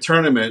 It's like a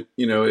tournament.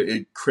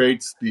 It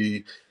creates Yeah.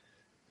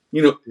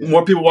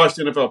 more people watch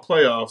the NFL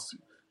playoffs.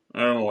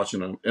 I don't watch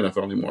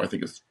NFL anymore. I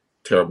think it's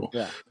terrible.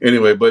 Yeah.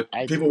 Anyway, but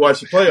I do. people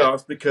watch the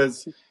playoffs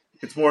because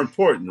it's more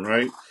important,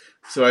 right?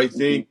 So I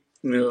think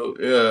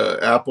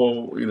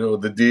Apple,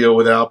 the deal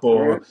with Apple,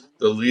 Right.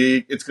 the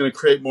league, it's going to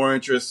create more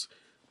interest.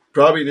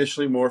 Probably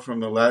initially more from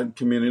the Latin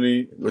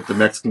community with the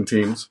Mexican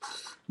teams,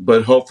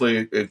 but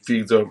hopefully it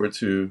feeds over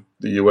to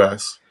the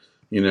U.S.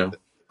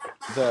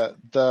 The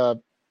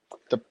the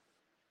the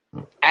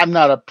I'm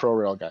not a pro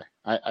rail guy.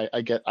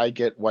 I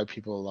get why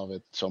people love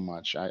it so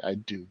much. I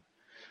do,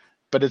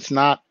 but it's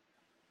not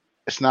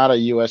a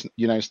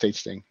United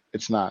States thing.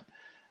 It's not.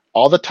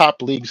 All the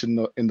top leagues in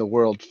the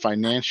world,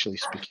 financially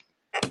speaking,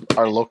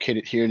 are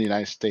located here in the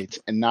United States,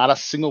 and not a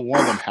single one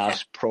of them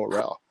has pro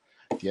rel.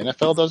 The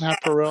NFL doesn't have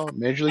pro rel.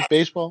 Major League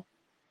Baseball,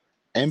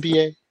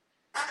 NBA,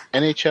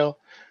 NHL,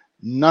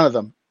 none of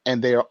them,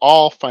 and they are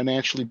all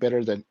financially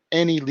better than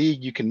any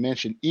league you can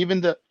mention.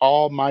 Even the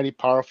almighty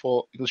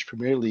powerful English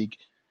Premier League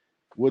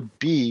would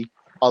be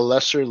a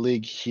lesser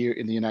league here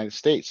in the United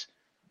States,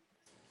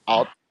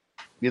 out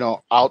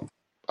out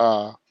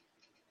uh,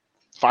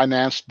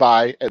 financed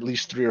by at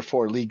least three or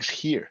four leagues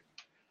here.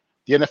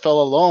 The NFL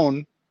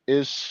alone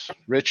is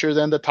richer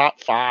than the top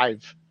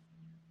five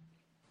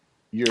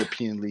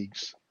European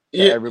leagues that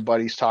Yeah,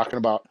 everybody's talking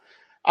about.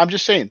 I'm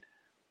just saying,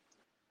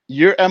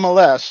 your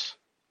MLS,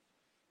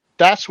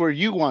 that's where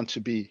you want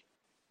to be.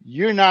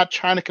 You're not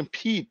trying to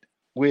compete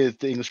with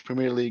the English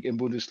Premier League and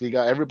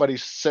Bundesliga. Everybody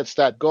sets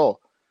that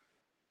goal.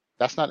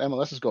 That's not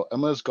MLS's goal.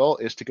 MLS' goal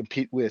is to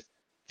compete with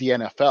the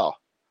NFL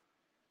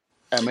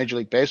and Major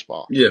League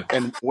Baseball. yeah.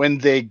 And when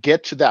they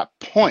get to that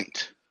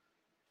point,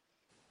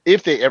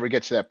 if they ever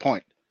get to that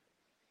point,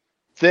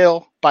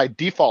 they'll by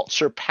default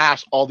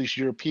surpass all these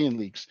European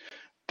leagues.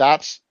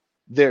 That's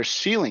their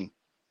ceiling.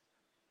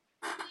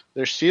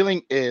 Their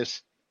ceiling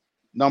is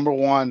number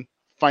one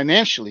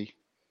financially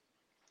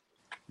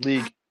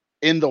league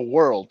in the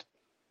world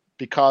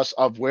because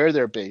of where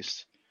they're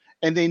based.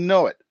 And they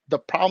know it. The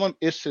problem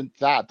isn't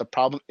that. The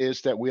problem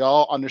is that we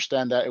all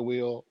understand that and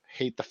we all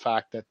hate the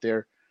fact that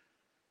they're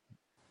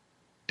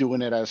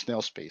doing it at a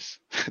snail's pace.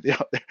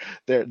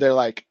 they're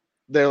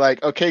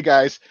like, okay,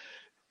 guys,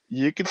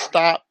 you can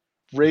stop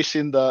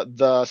raising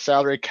the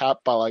salary cap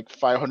by like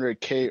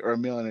 500K or a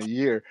million a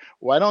year.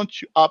 Why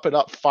don't you up it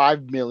up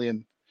 5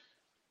 million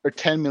or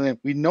 10 million?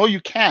 We know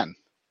you can,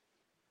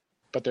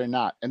 but they're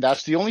not, and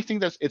that's the only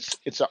thing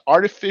it's an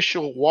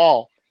artificial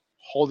wall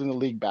holding the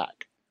league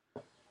back.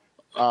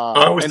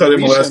 I always And the thought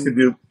MLS could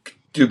reason,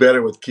 do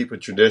better with keep a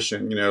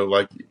tradition.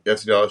 Like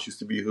FC Dallas used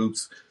to be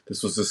hoops.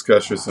 This was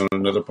discussed on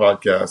another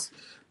podcast.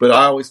 But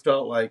I always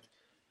felt like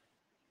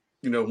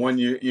one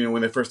year,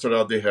 when they first started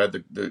out, they had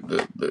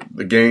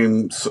the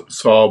game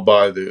solved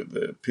by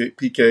the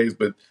PKs,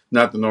 but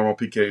not the normal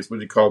PKs. What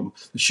do you call them?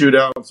 The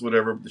shootouts,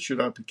 whatever. The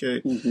shootout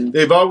PK. Mm-hmm.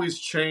 They've always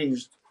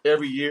changed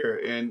every year,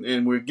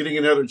 and we're getting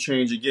another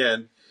change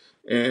again.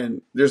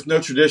 And there's no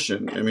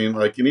tradition. I mean,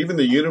 and even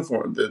the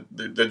uniform,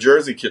 the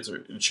jersey kits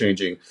are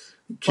changing.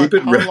 but Keep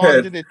it how long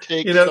red. did it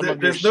take some of your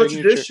There's no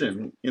signature?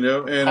 tradition.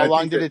 And How I long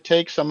think did that it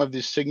take some of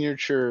these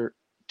signature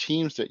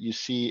teams that you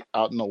see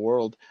out in the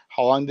world?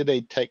 How long did they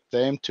take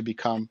them to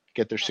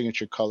get their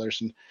signature colors?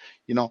 And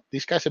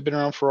these guys have been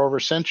around for over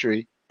a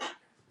century.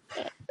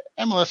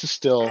 MLS is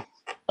still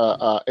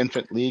a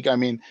infant league. I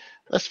mean,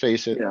 let's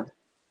face it, Yeah.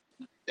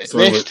 it's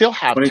only they still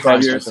have 25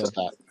 time to years. build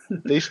that.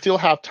 They still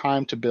have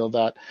time to build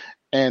that,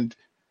 and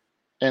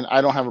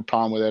I don't have a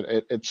problem with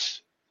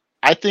it.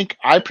 I think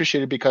I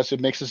appreciate it because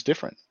it makes us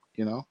different.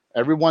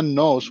 Everyone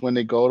knows when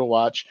they go to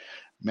watch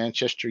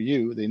Manchester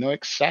U, they know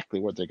exactly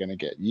what they're going to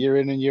get year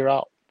in and year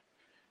out.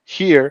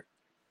 Here,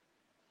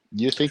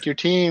 you think your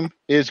team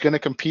is going to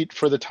compete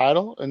for the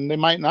title, and they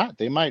might not.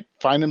 They might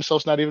find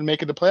themselves not even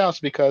making the playoffs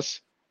because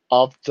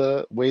of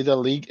the way the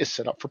league is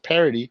set up for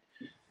parity.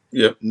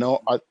 Yep. No,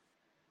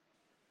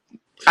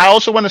 I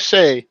also want to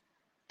say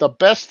the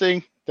best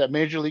thing that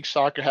Major League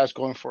Soccer has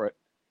going for it,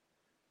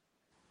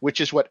 which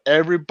is what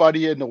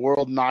everybody in the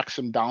world knocks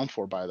them down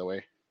for, by the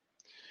way,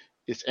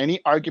 is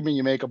any argument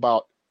you make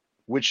about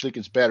which league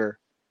is better.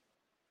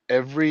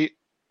 Every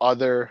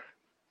other,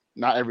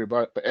 not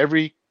everybody, but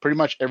pretty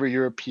much every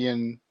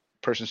European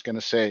person is going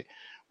to say,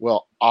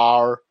 well,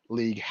 our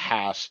league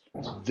has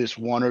this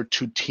one or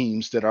two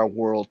teams that are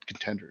world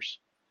contenders.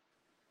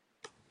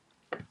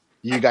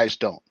 You guys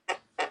don't.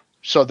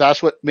 So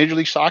that's what Major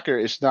League Soccer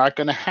is not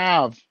going to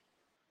have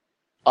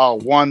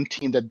one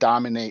team that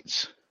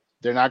dominates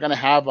They're not going to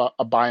have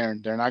a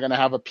Bayern. They're not going to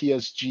have a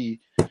PSG.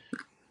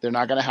 They're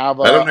not going to have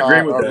I don't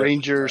agree with a that.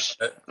 Rangers.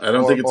 I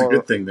don't think it's a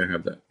good thing to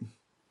have that.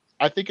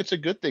 I think it's a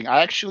good thing.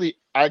 I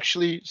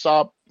actually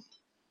saw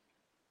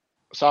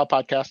a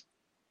podcast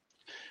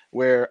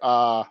where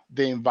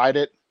they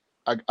invited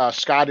a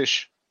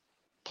Scottish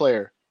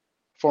player,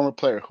 former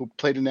player who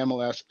played in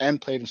MLS and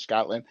played in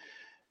Scotland,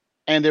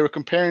 and they were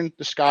comparing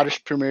the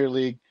Scottish Premier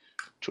League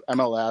to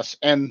MLS,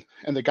 and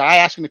the guy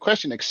asking the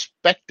question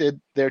expected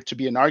there to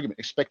be an argument,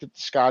 expected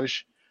the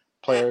Scottish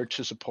player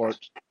to support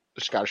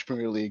the Scottish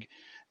Premier League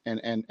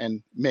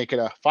and make it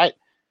a fight.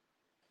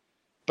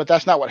 But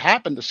that's not what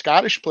happened. The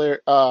Scottish player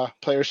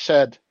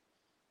said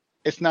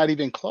it's not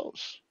even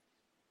close.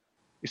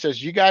 He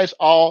says, you guys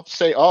all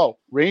say, oh,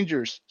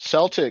 Rangers,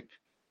 Celtic,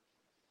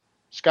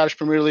 Scottish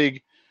Premier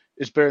League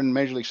is better than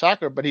Major League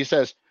Soccer. But he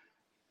says,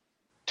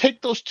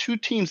 take those two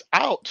teams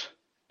out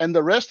and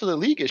the rest of the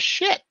league is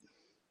shit.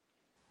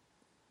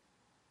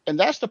 And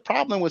that's the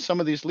problem with some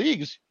of these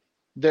leagues.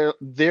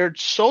 They're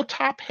so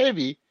top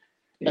heavy,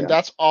 and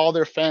that's all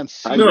their fans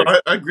see. No,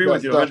 I agree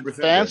with you 100%. The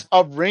fans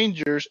of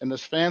Rangers and the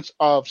fans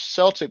of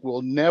Celtic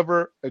will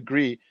never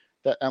agree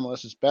that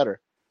MLS is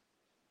better.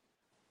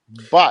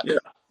 But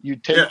you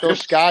take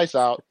those guys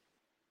out,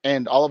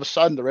 and all of a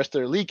sudden the rest of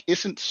their league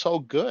isn't so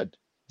good.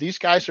 These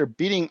guys are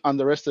beating on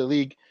the rest of the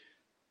league,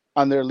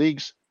 on their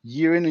leagues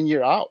year in and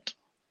year out.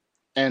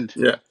 And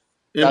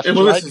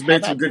MLS has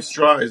made some good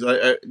strides.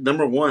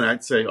 Number one,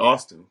 I'd say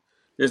Austin.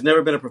 There's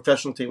never been a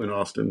professional team in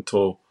Austin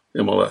until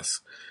MLS,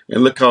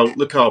 and look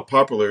how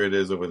popular it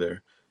is over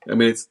there. I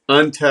mean, it's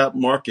untapped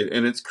market,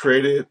 and it's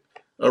created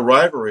a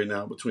rivalry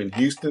now between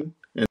Houston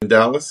and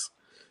Dallas,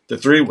 the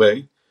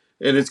three-way,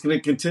 and it's going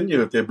to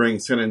continue if they bring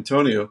San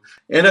Antonio.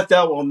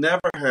 NFL will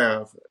never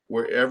have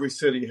where every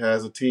city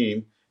has a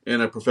team in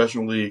a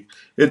professional league.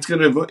 It's going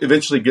to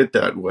eventually get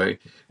that way.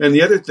 And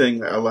the other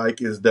thing I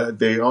like is that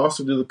they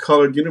also do the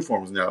colored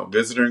uniforms now,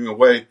 visiting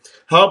away.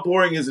 How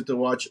boring is it to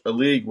watch a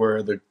league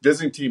where the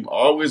visiting team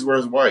always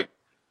wears white?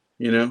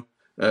 You know,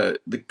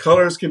 the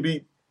colors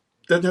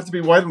doesn't have to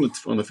be white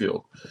on the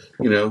field.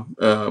 You know,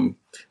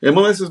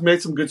 MLS has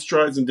made some good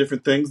strides in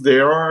different things.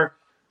 They are,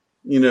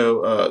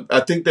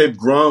 I think they've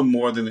grown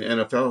more than the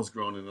NFL has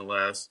grown in the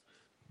last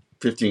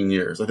 15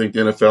 years. I think the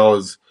NFL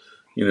is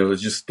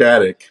just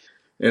static.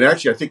 And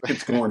actually, I think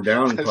it's going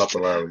down in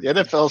popularity. The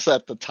NFL's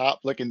at the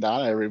top looking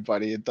down at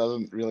everybody. It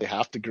doesn't really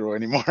have to grow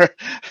anymore.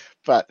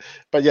 but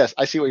yes,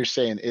 I see what you're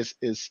saying. Is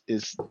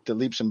the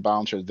leaps and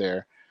bounds are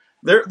there.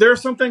 There are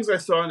some things I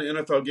saw in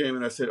the NFL game,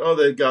 and I said, oh,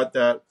 they got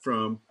that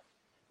from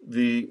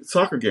the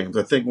soccer games.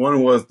 I think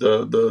one was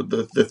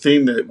the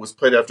theme that was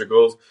played after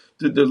goals,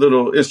 the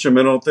little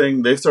instrumental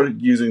thing. They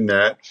started using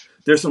that.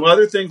 There's some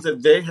other things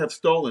that they have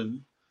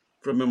stolen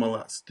from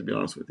MLS, to be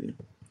honest with you.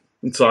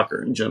 In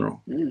soccer in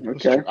general.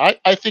 Okay.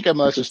 I think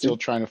MLS is still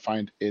trying to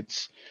find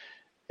its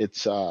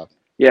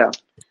yeah,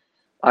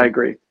 I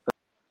agree.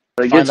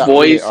 Like its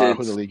voice,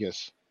 who the league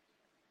is.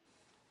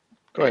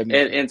 Go ahead.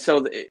 And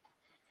so,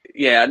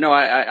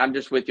 I'm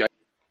just with you.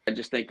 I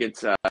just think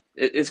it's going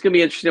to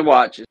be interesting to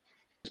watch,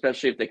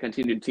 especially if they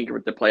continue to tinker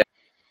with the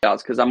playoffs,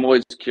 because I'm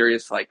always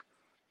curious, like,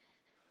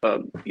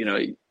 now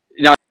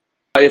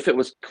if it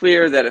was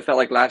clear that it felt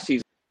like last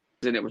season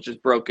it was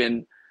just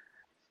broken.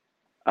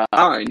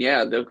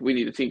 We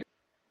need to tinker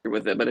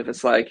with it. But if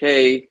it's like,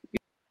 hey,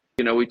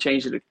 we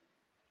changed it a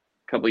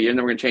couple of years, and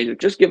then we're going to change it,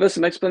 just give us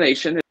some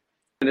explanation.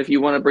 And if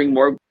you want to bring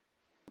more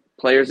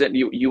players in,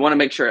 you want to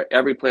make sure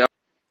every playoff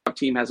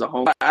team has a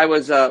home. I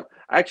was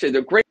actually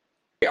the great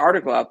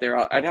article out there.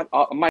 I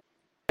might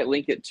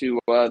link it to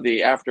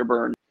the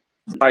Afterburn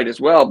site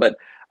as well. But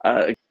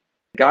a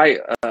guy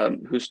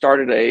who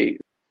started a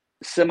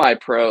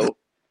semi-pro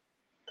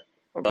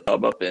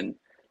club up in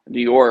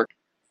New York.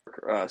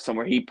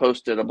 Somewhere he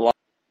posted a blog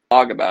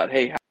about,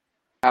 hey,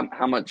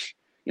 how much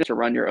to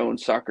run your own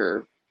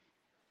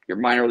your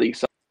minor league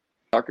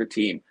soccer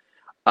team,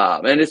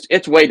 and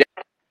it's way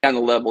down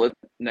the level, it's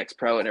next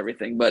pro and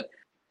everything, but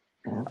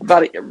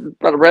about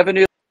a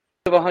revenue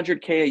of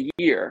 $100K a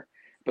year.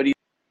 But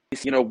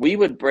we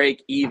would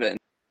break even,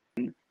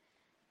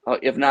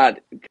 if not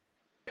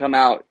come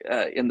out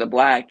in the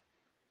black,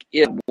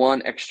 in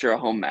one extra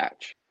home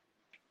match,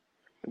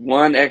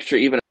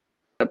 even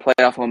a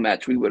playoff home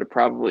match. We would have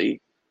probably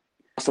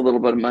lost a little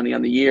bit of money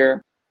on the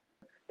year.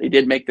 They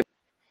did make the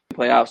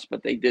playoffs,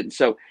 but they didn't.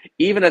 So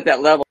even at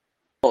that level,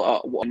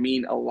 will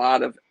mean a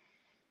lot of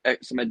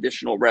some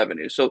additional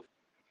revenue. So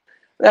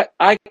that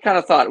I kind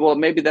of thought, well,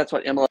 maybe that's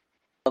what MLS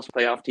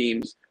playoff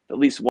teams, at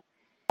least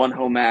one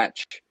home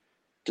match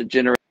to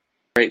generate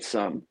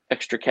some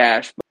extra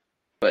cash.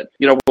 But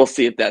we'll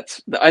see if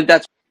that's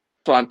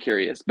why I'm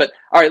curious. But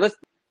all right, let's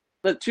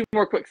two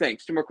more quick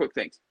things.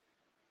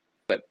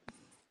 But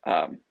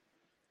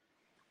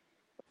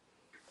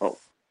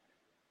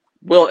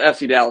will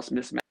FC Dallas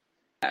miss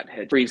Matt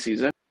Hedge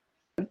preseason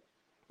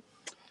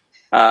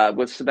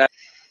with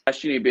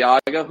Sebastian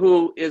Biaga,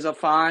 who is a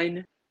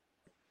fine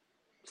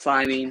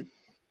signing?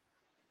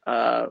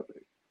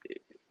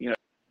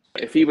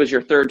 If he was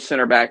your third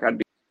center back,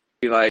 I'd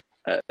be like,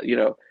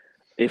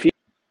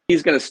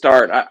 he's going to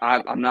start.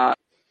 I'm not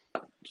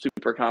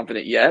super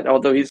confident yet,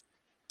 although he's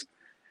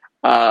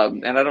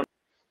and I don't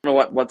know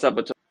what's up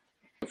with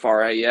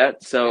Tafari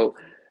yet. So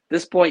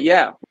this point,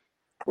 yeah,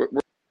 we're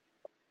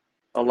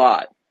a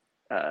lot,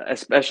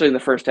 especially in the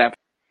first half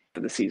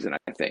of the season,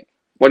 I think.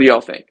 What do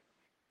y'all think?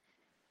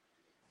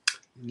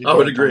 I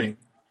would agree.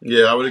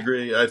 Yeah, I would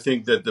agree. I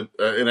think that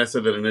and I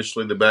said that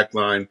initially, the back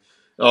line,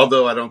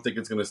 although I don't think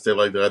it's going to stay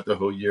like that the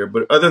whole year.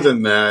 But other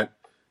than that,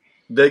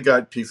 they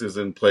got pieces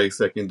in place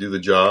that can do the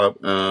job.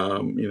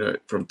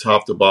 From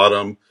top to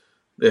bottom,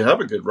 they have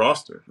a good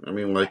roster. I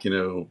mean,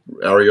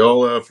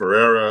 Areola,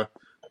 Ferreira,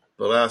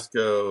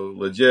 Velasco,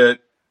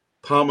 legit,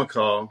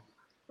 Pomacall.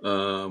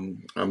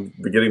 I'm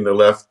forgetting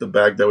the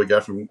back that we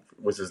got from,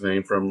 what's his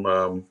name, from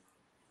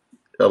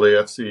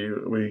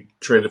LAFC. We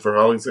traded for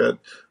Hollingshead,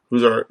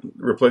 who's our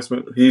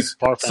replacement. He's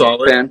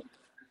solid. Fan.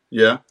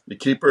 Yeah, the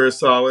keeper is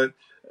solid.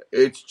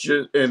 It's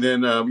just, and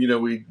then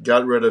we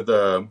got rid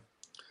of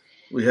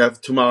we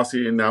have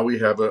Tomasi, and now we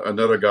have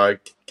another guy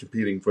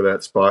competing for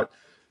that spot.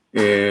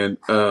 And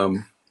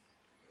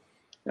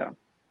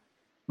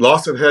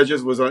loss of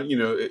Hedges was on.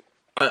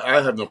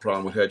 I have no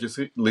problem with Hedges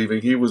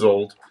leaving. He was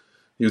old.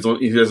 He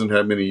doesn't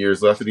have many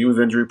years left, and he was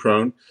injury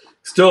prone.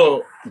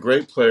 Still a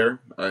great player.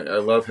 I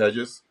love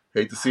Hedges.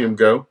 Hate to see him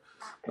go,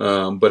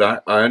 but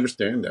I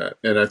understand that,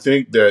 and I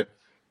think that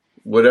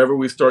whatever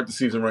we start the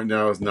season right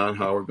now is not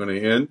how we're going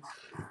to end.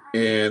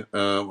 And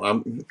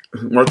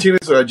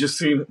Martinez, I just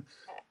seen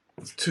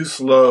too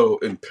slow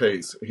in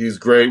pace. He's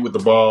great with the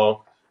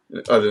ball,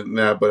 other than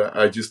that, but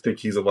I just think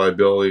he's a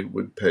liability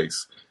with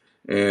pace,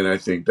 and I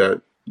think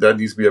that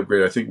needs to be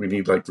upgraded. I think we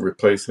need to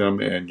replace him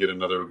and get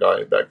another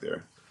guy back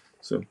there.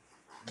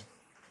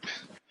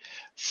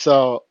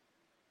 So,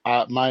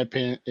 my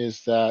opinion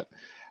is that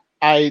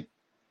I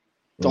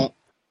don't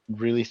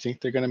really think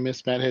they're going to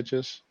miss Matt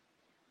Hedges.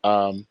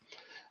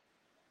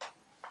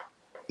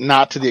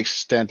 Not to the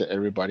extent that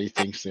everybody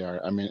thinks they are.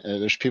 I mean,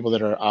 there's people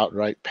that are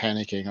outright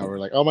panicking over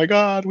like, "Oh my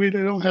God, we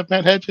don't have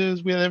Matt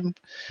Hedges. We have."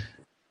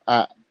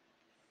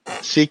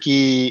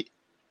 Siki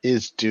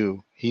is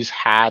due. He's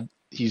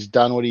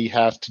done what he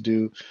has to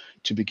do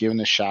to be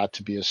given a shot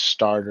to be a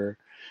starter,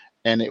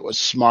 and it was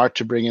smart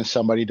to bring in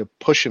somebody to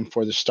push him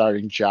for the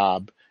starting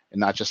job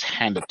and not just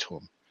hand it to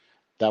him.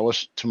 That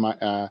was to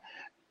my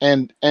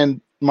and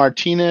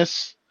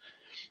Martinez.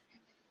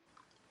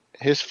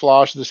 His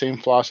flaws are the same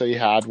flaws that he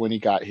had when he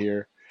got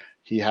here.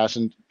 He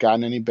hasn't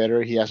gotten any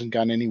better. He hasn't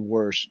gotten any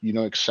worse. You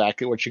know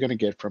exactly what you're going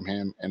to get from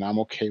him, and I'm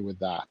okay with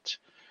that.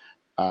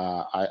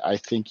 I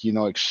think you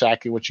know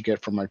exactly what you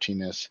get from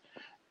Martinez,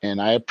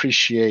 and I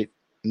appreciate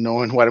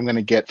knowing what I'm going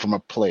to get from a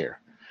player.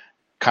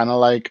 Kind of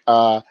like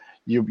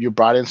you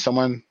brought in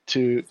someone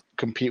to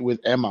compete with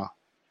Emma,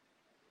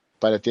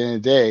 but at the end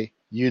of the day,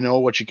 you know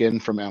what you're getting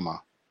from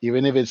Emma,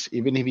 even if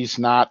he's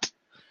not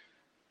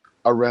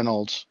a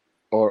Reynolds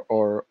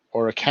or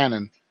a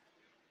Cannon.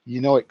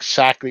 You know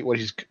exactly what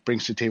he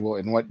brings to the table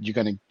and what you're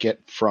going to get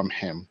from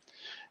him.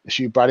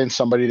 So you brought in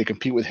somebody to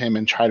compete with him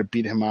and try to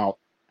beat him out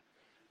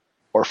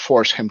or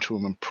force him to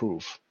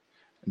improve.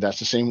 And that's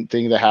the same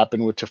thing that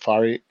happened with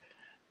Tafari.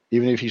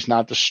 Even if he's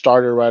not the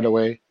starter right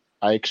away,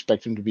 I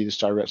expect him to be the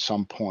starter at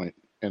some point.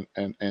 And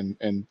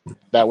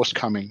that was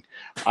coming.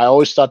 I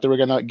always thought they were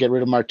going to get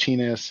rid of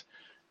Martinez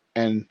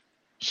and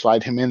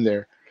slide him in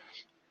there.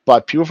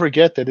 But people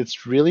forget that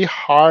it's really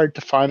hard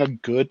to find a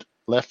good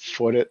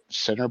left-footed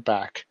center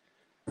back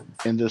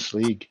in this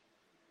league.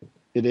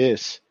 It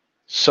is.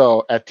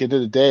 So at the end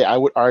of the day, I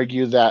would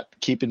argue that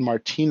keeping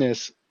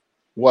Martinez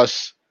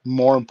was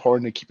more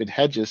important than keeping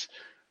Hedges,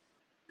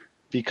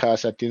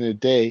 because at the end of the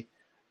day,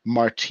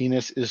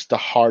 Martinez is the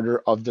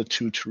harder of the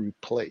two to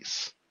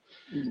replace.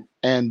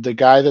 And the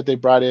guy that they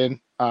brought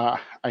in, I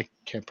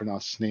can't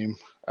pronounce his name.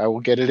 I will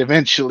get it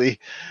eventually.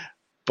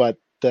 But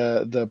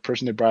the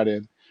person they brought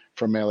in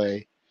from LA,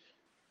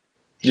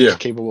 he's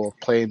capable of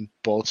playing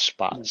both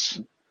spots.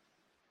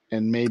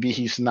 And maybe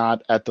he's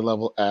not at the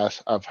level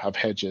of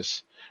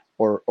Hedges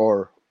or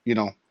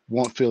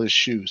won't fill his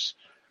shoes.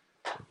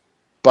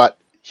 But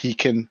he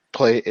can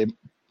play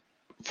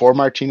for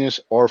Martinez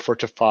or for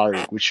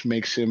Tafari, which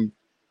makes him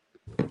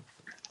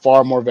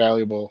far more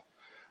valuable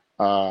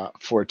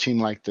for a team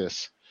like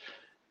this.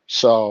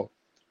 So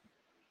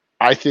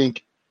I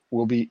think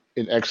we'll be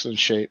in excellent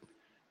shape.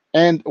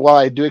 And while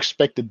I do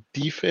expect the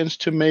defense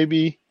to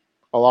maybe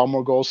allow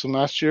more goals than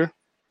last year,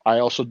 I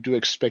also do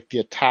expect the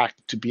attack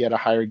to be at a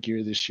higher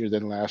gear this year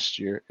than last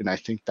year, and I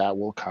think that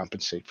will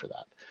compensate for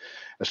that.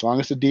 As long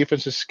as the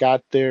defense has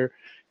got their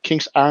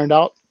kinks ironed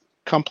out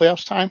come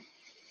playoffs time,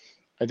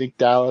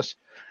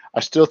 I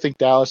still think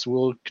Dallas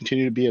will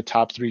continue to be a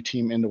top 3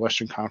 team in the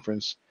Western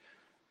Conference.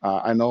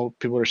 I know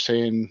people are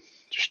saying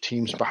there's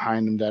teams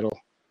behind them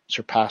that'll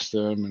surpass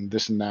them and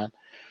this and that.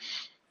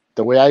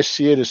 The way I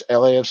see it is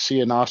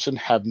LAFC and Austin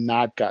have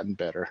not gotten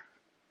better.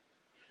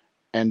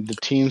 And the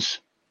teams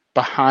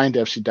behind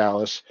FC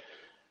Dallas,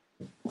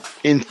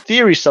 in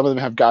theory, some of them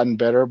have gotten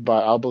better,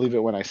 but I'll believe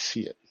it when I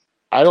see it.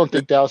 I don't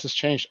think Dallas has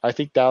changed. I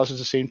think Dallas is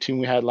the same team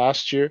we had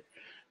last year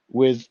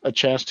with a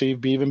chance to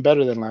be even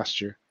better than last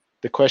year.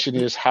 The question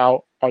is,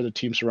 how are the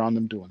teams around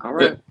them doing? All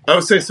right. I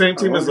would say same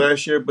team as right.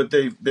 last year, but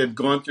they've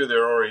gone through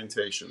their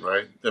orientation,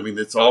 right? I mean,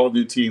 it's all a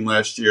new team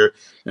last year,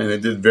 and they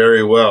did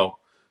very well.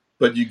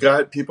 But you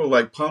got people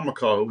like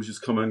Palmacall, who was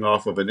just coming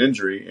off of an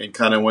injury and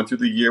kind of went through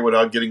the year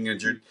without getting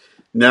injured.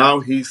 Now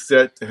he's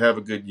set to have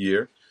a good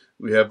year.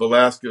 We have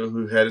Velasco,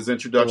 who had his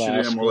introduction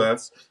to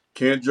MLS.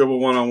 Can't dribble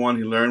one-on-one.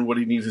 He learned what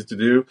he needed to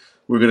do.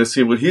 We're going to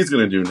see what he's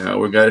going to do now.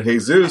 We got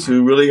Jesus,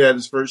 who really had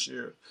his first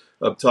year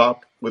up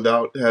top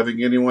without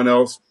having anyone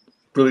else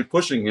really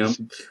pushing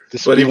him.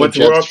 But he went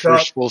to World Cup.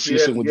 First full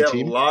season with the team. He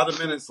had a lot of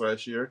minutes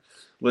last year.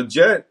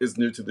 Leggett is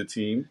new to the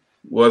team.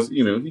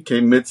 He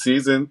came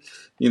mid-season,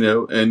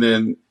 and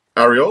then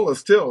Areola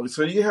still.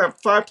 So you have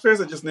 5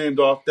 players I just named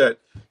off that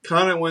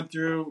kind of went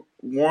through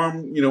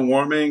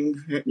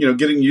warming,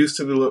 getting used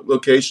to the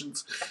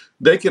locations.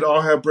 They could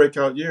all have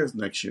breakout years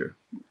next year,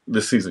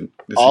 this season.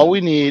 All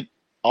we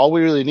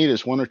really need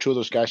is 1 or 2 of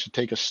those guys to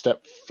take a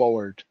step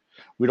forward.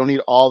 We don't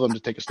need all of them to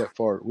take a step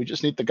forward. We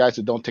just need the guys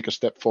that don't take a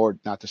step forward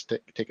not to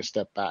take a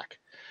step back.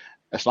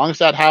 As long as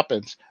that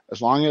happens,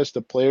 as long as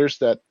the players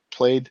that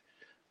played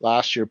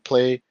last year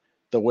play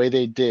the way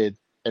they did,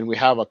 and we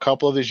have a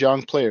couple of these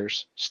young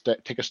players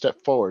take a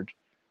step forward,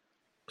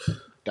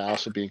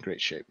 Dallas will be in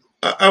great shape.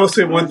 I would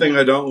say one thing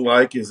I don't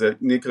like is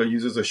that Nico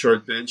uses a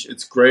short bench.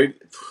 It's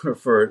great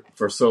for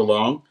so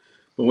long,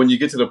 but when you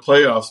get to the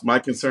playoffs, my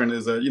concern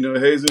is that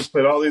Jesus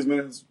played all these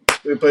minutes.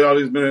 They played all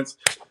these minutes,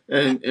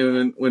 and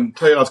when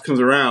playoffs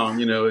comes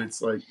around,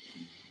 it's like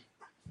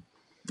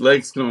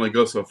legs can only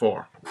go so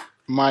far.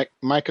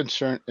 My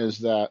concern is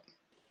that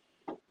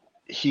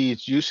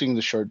he's using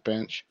the short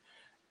bench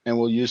and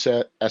will use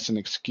that as an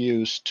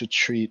excuse to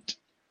treat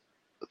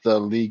the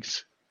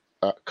league's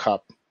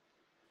cup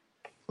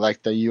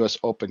like the U.S.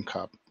 Open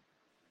Cup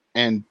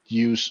and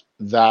use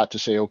that to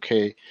say,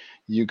 okay,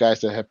 you guys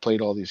that have played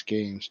all these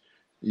games,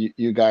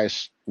 you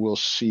guys will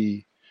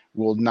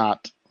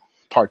not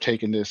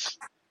partake in this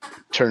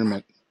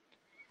tournament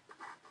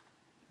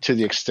to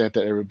the extent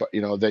that everybody,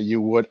 that you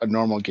would a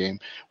normal game.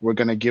 We're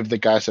going to give the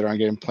guys that aren't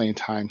getting playing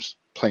time.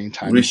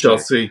 We shall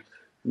see.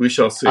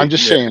 I'm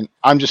just saying,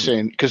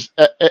 because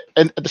at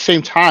the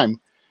same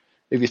time,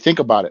 if you think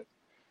about it,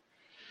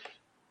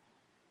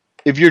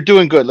 if you're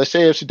doing good, let's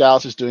say FC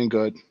Dallas is doing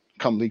good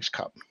come Leagues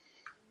Cup,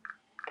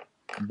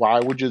 why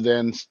would you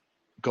then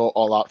go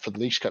all out for the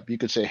Leagues Cup? You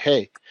could say,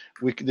 hey,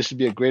 this would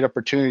be a great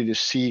opportunity to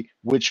see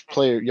which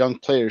young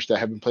players that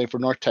have been playing for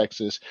North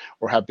Texas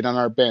or have been on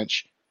our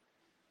bench,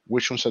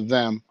 which ones of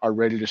them are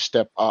ready to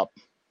step up.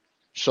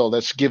 So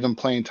let's give them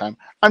playing time.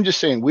 I'm just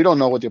saying, we don't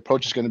know what the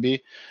approach is going to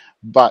be,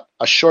 but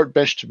a short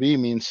bench to me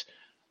means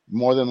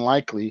more than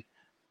likely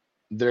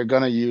they're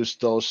going to use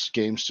those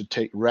games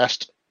to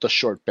rest the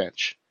short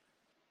bench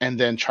and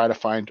then try to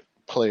find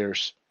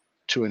players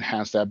to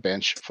enhance that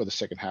bench for the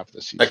second half of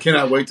the season. I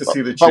cannot wait to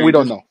see the changes. But we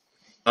don't know.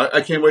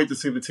 I can't wait to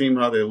see the team,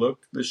 how they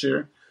look this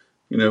year,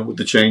 with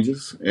the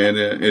changes. And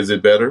is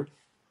it better?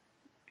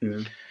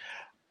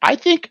 I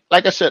think,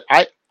 like I said,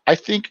 I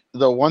think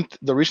the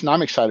reason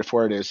I'm excited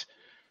for it is,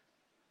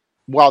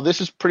 while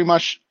this is pretty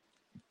much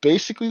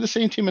basically the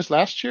same team as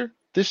last year,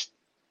 this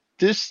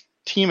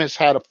team has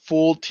had a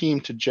full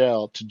team to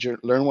gel, to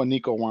learn what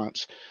Nico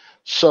wants.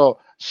 So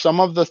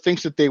some of the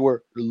things that they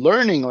were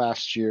learning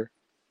last year,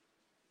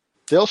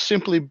 they'll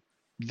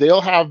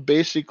have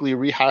basically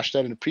rehashed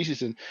that in the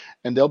preseason,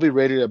 and they'll be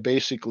ready to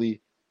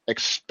basically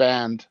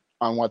expand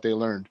on what they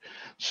learned.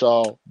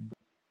 So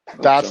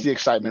that's the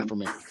excitement for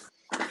me.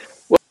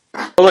 Well,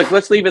 look,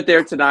 let's leave it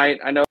there tonight.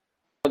 I know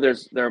there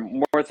are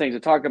more things to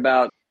talk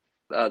about.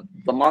 The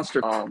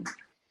Monster,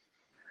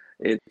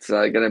 it's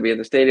going to be in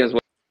the stadium as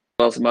well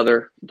as some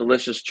other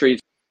delicious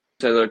treats.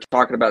 So they're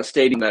talking about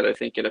stadium that I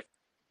think in a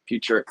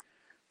future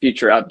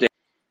update.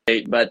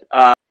 But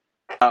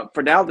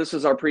for now, this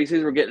is our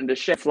preseason. We're getting into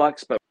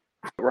flux, but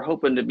we're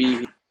hoping to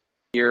be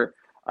here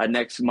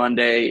next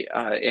Monday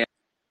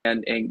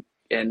and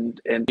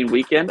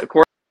weekend, of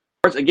course,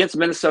 against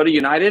Minnesota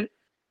United.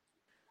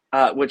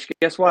 Which,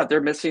 guess what?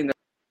 They're missing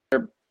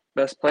their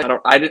best player.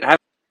 I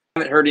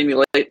haven't heard any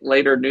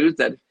later news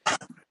that if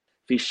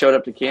he showed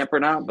up to camp or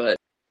not, but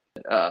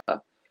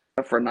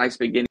for a nice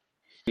beginning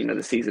of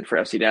the season for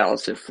FC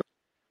Dallas, if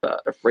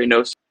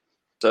Reynoso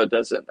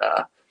doesn't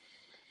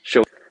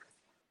show,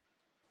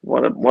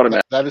 what a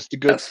match. That is the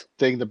good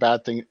thing. The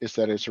bad thing is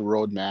that it's a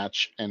road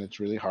match, and it's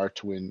really hard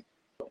to win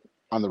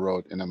on the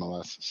road in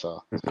MLS.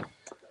 So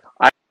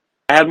I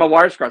had my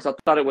wires crossed. I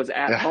thought it was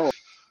at home.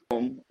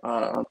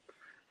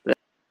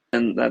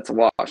 And that's a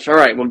wash. All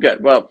right, well,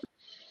 good. Well,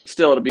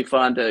 still, it'll be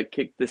fun to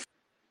kick this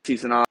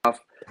season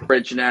off.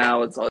 Bridge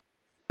now. It's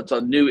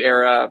a new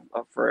era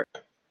for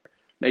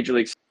Major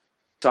League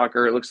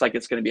Soccer. It looks like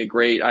it's going to be a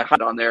great. I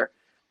had on there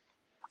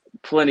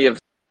plenty of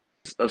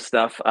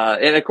stuff,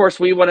 and of course,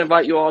 we want to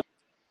invite you all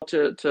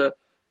to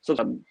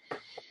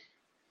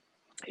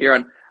here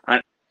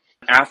on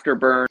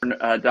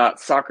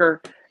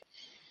Afterburn.soccer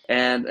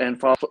and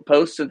follow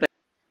posts and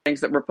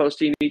things that we're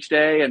posting each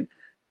day, and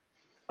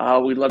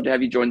we'd love to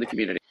have you join the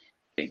community.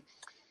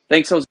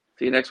 Thanks, Jose.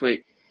 See you next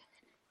week.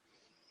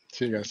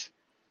 See you guys.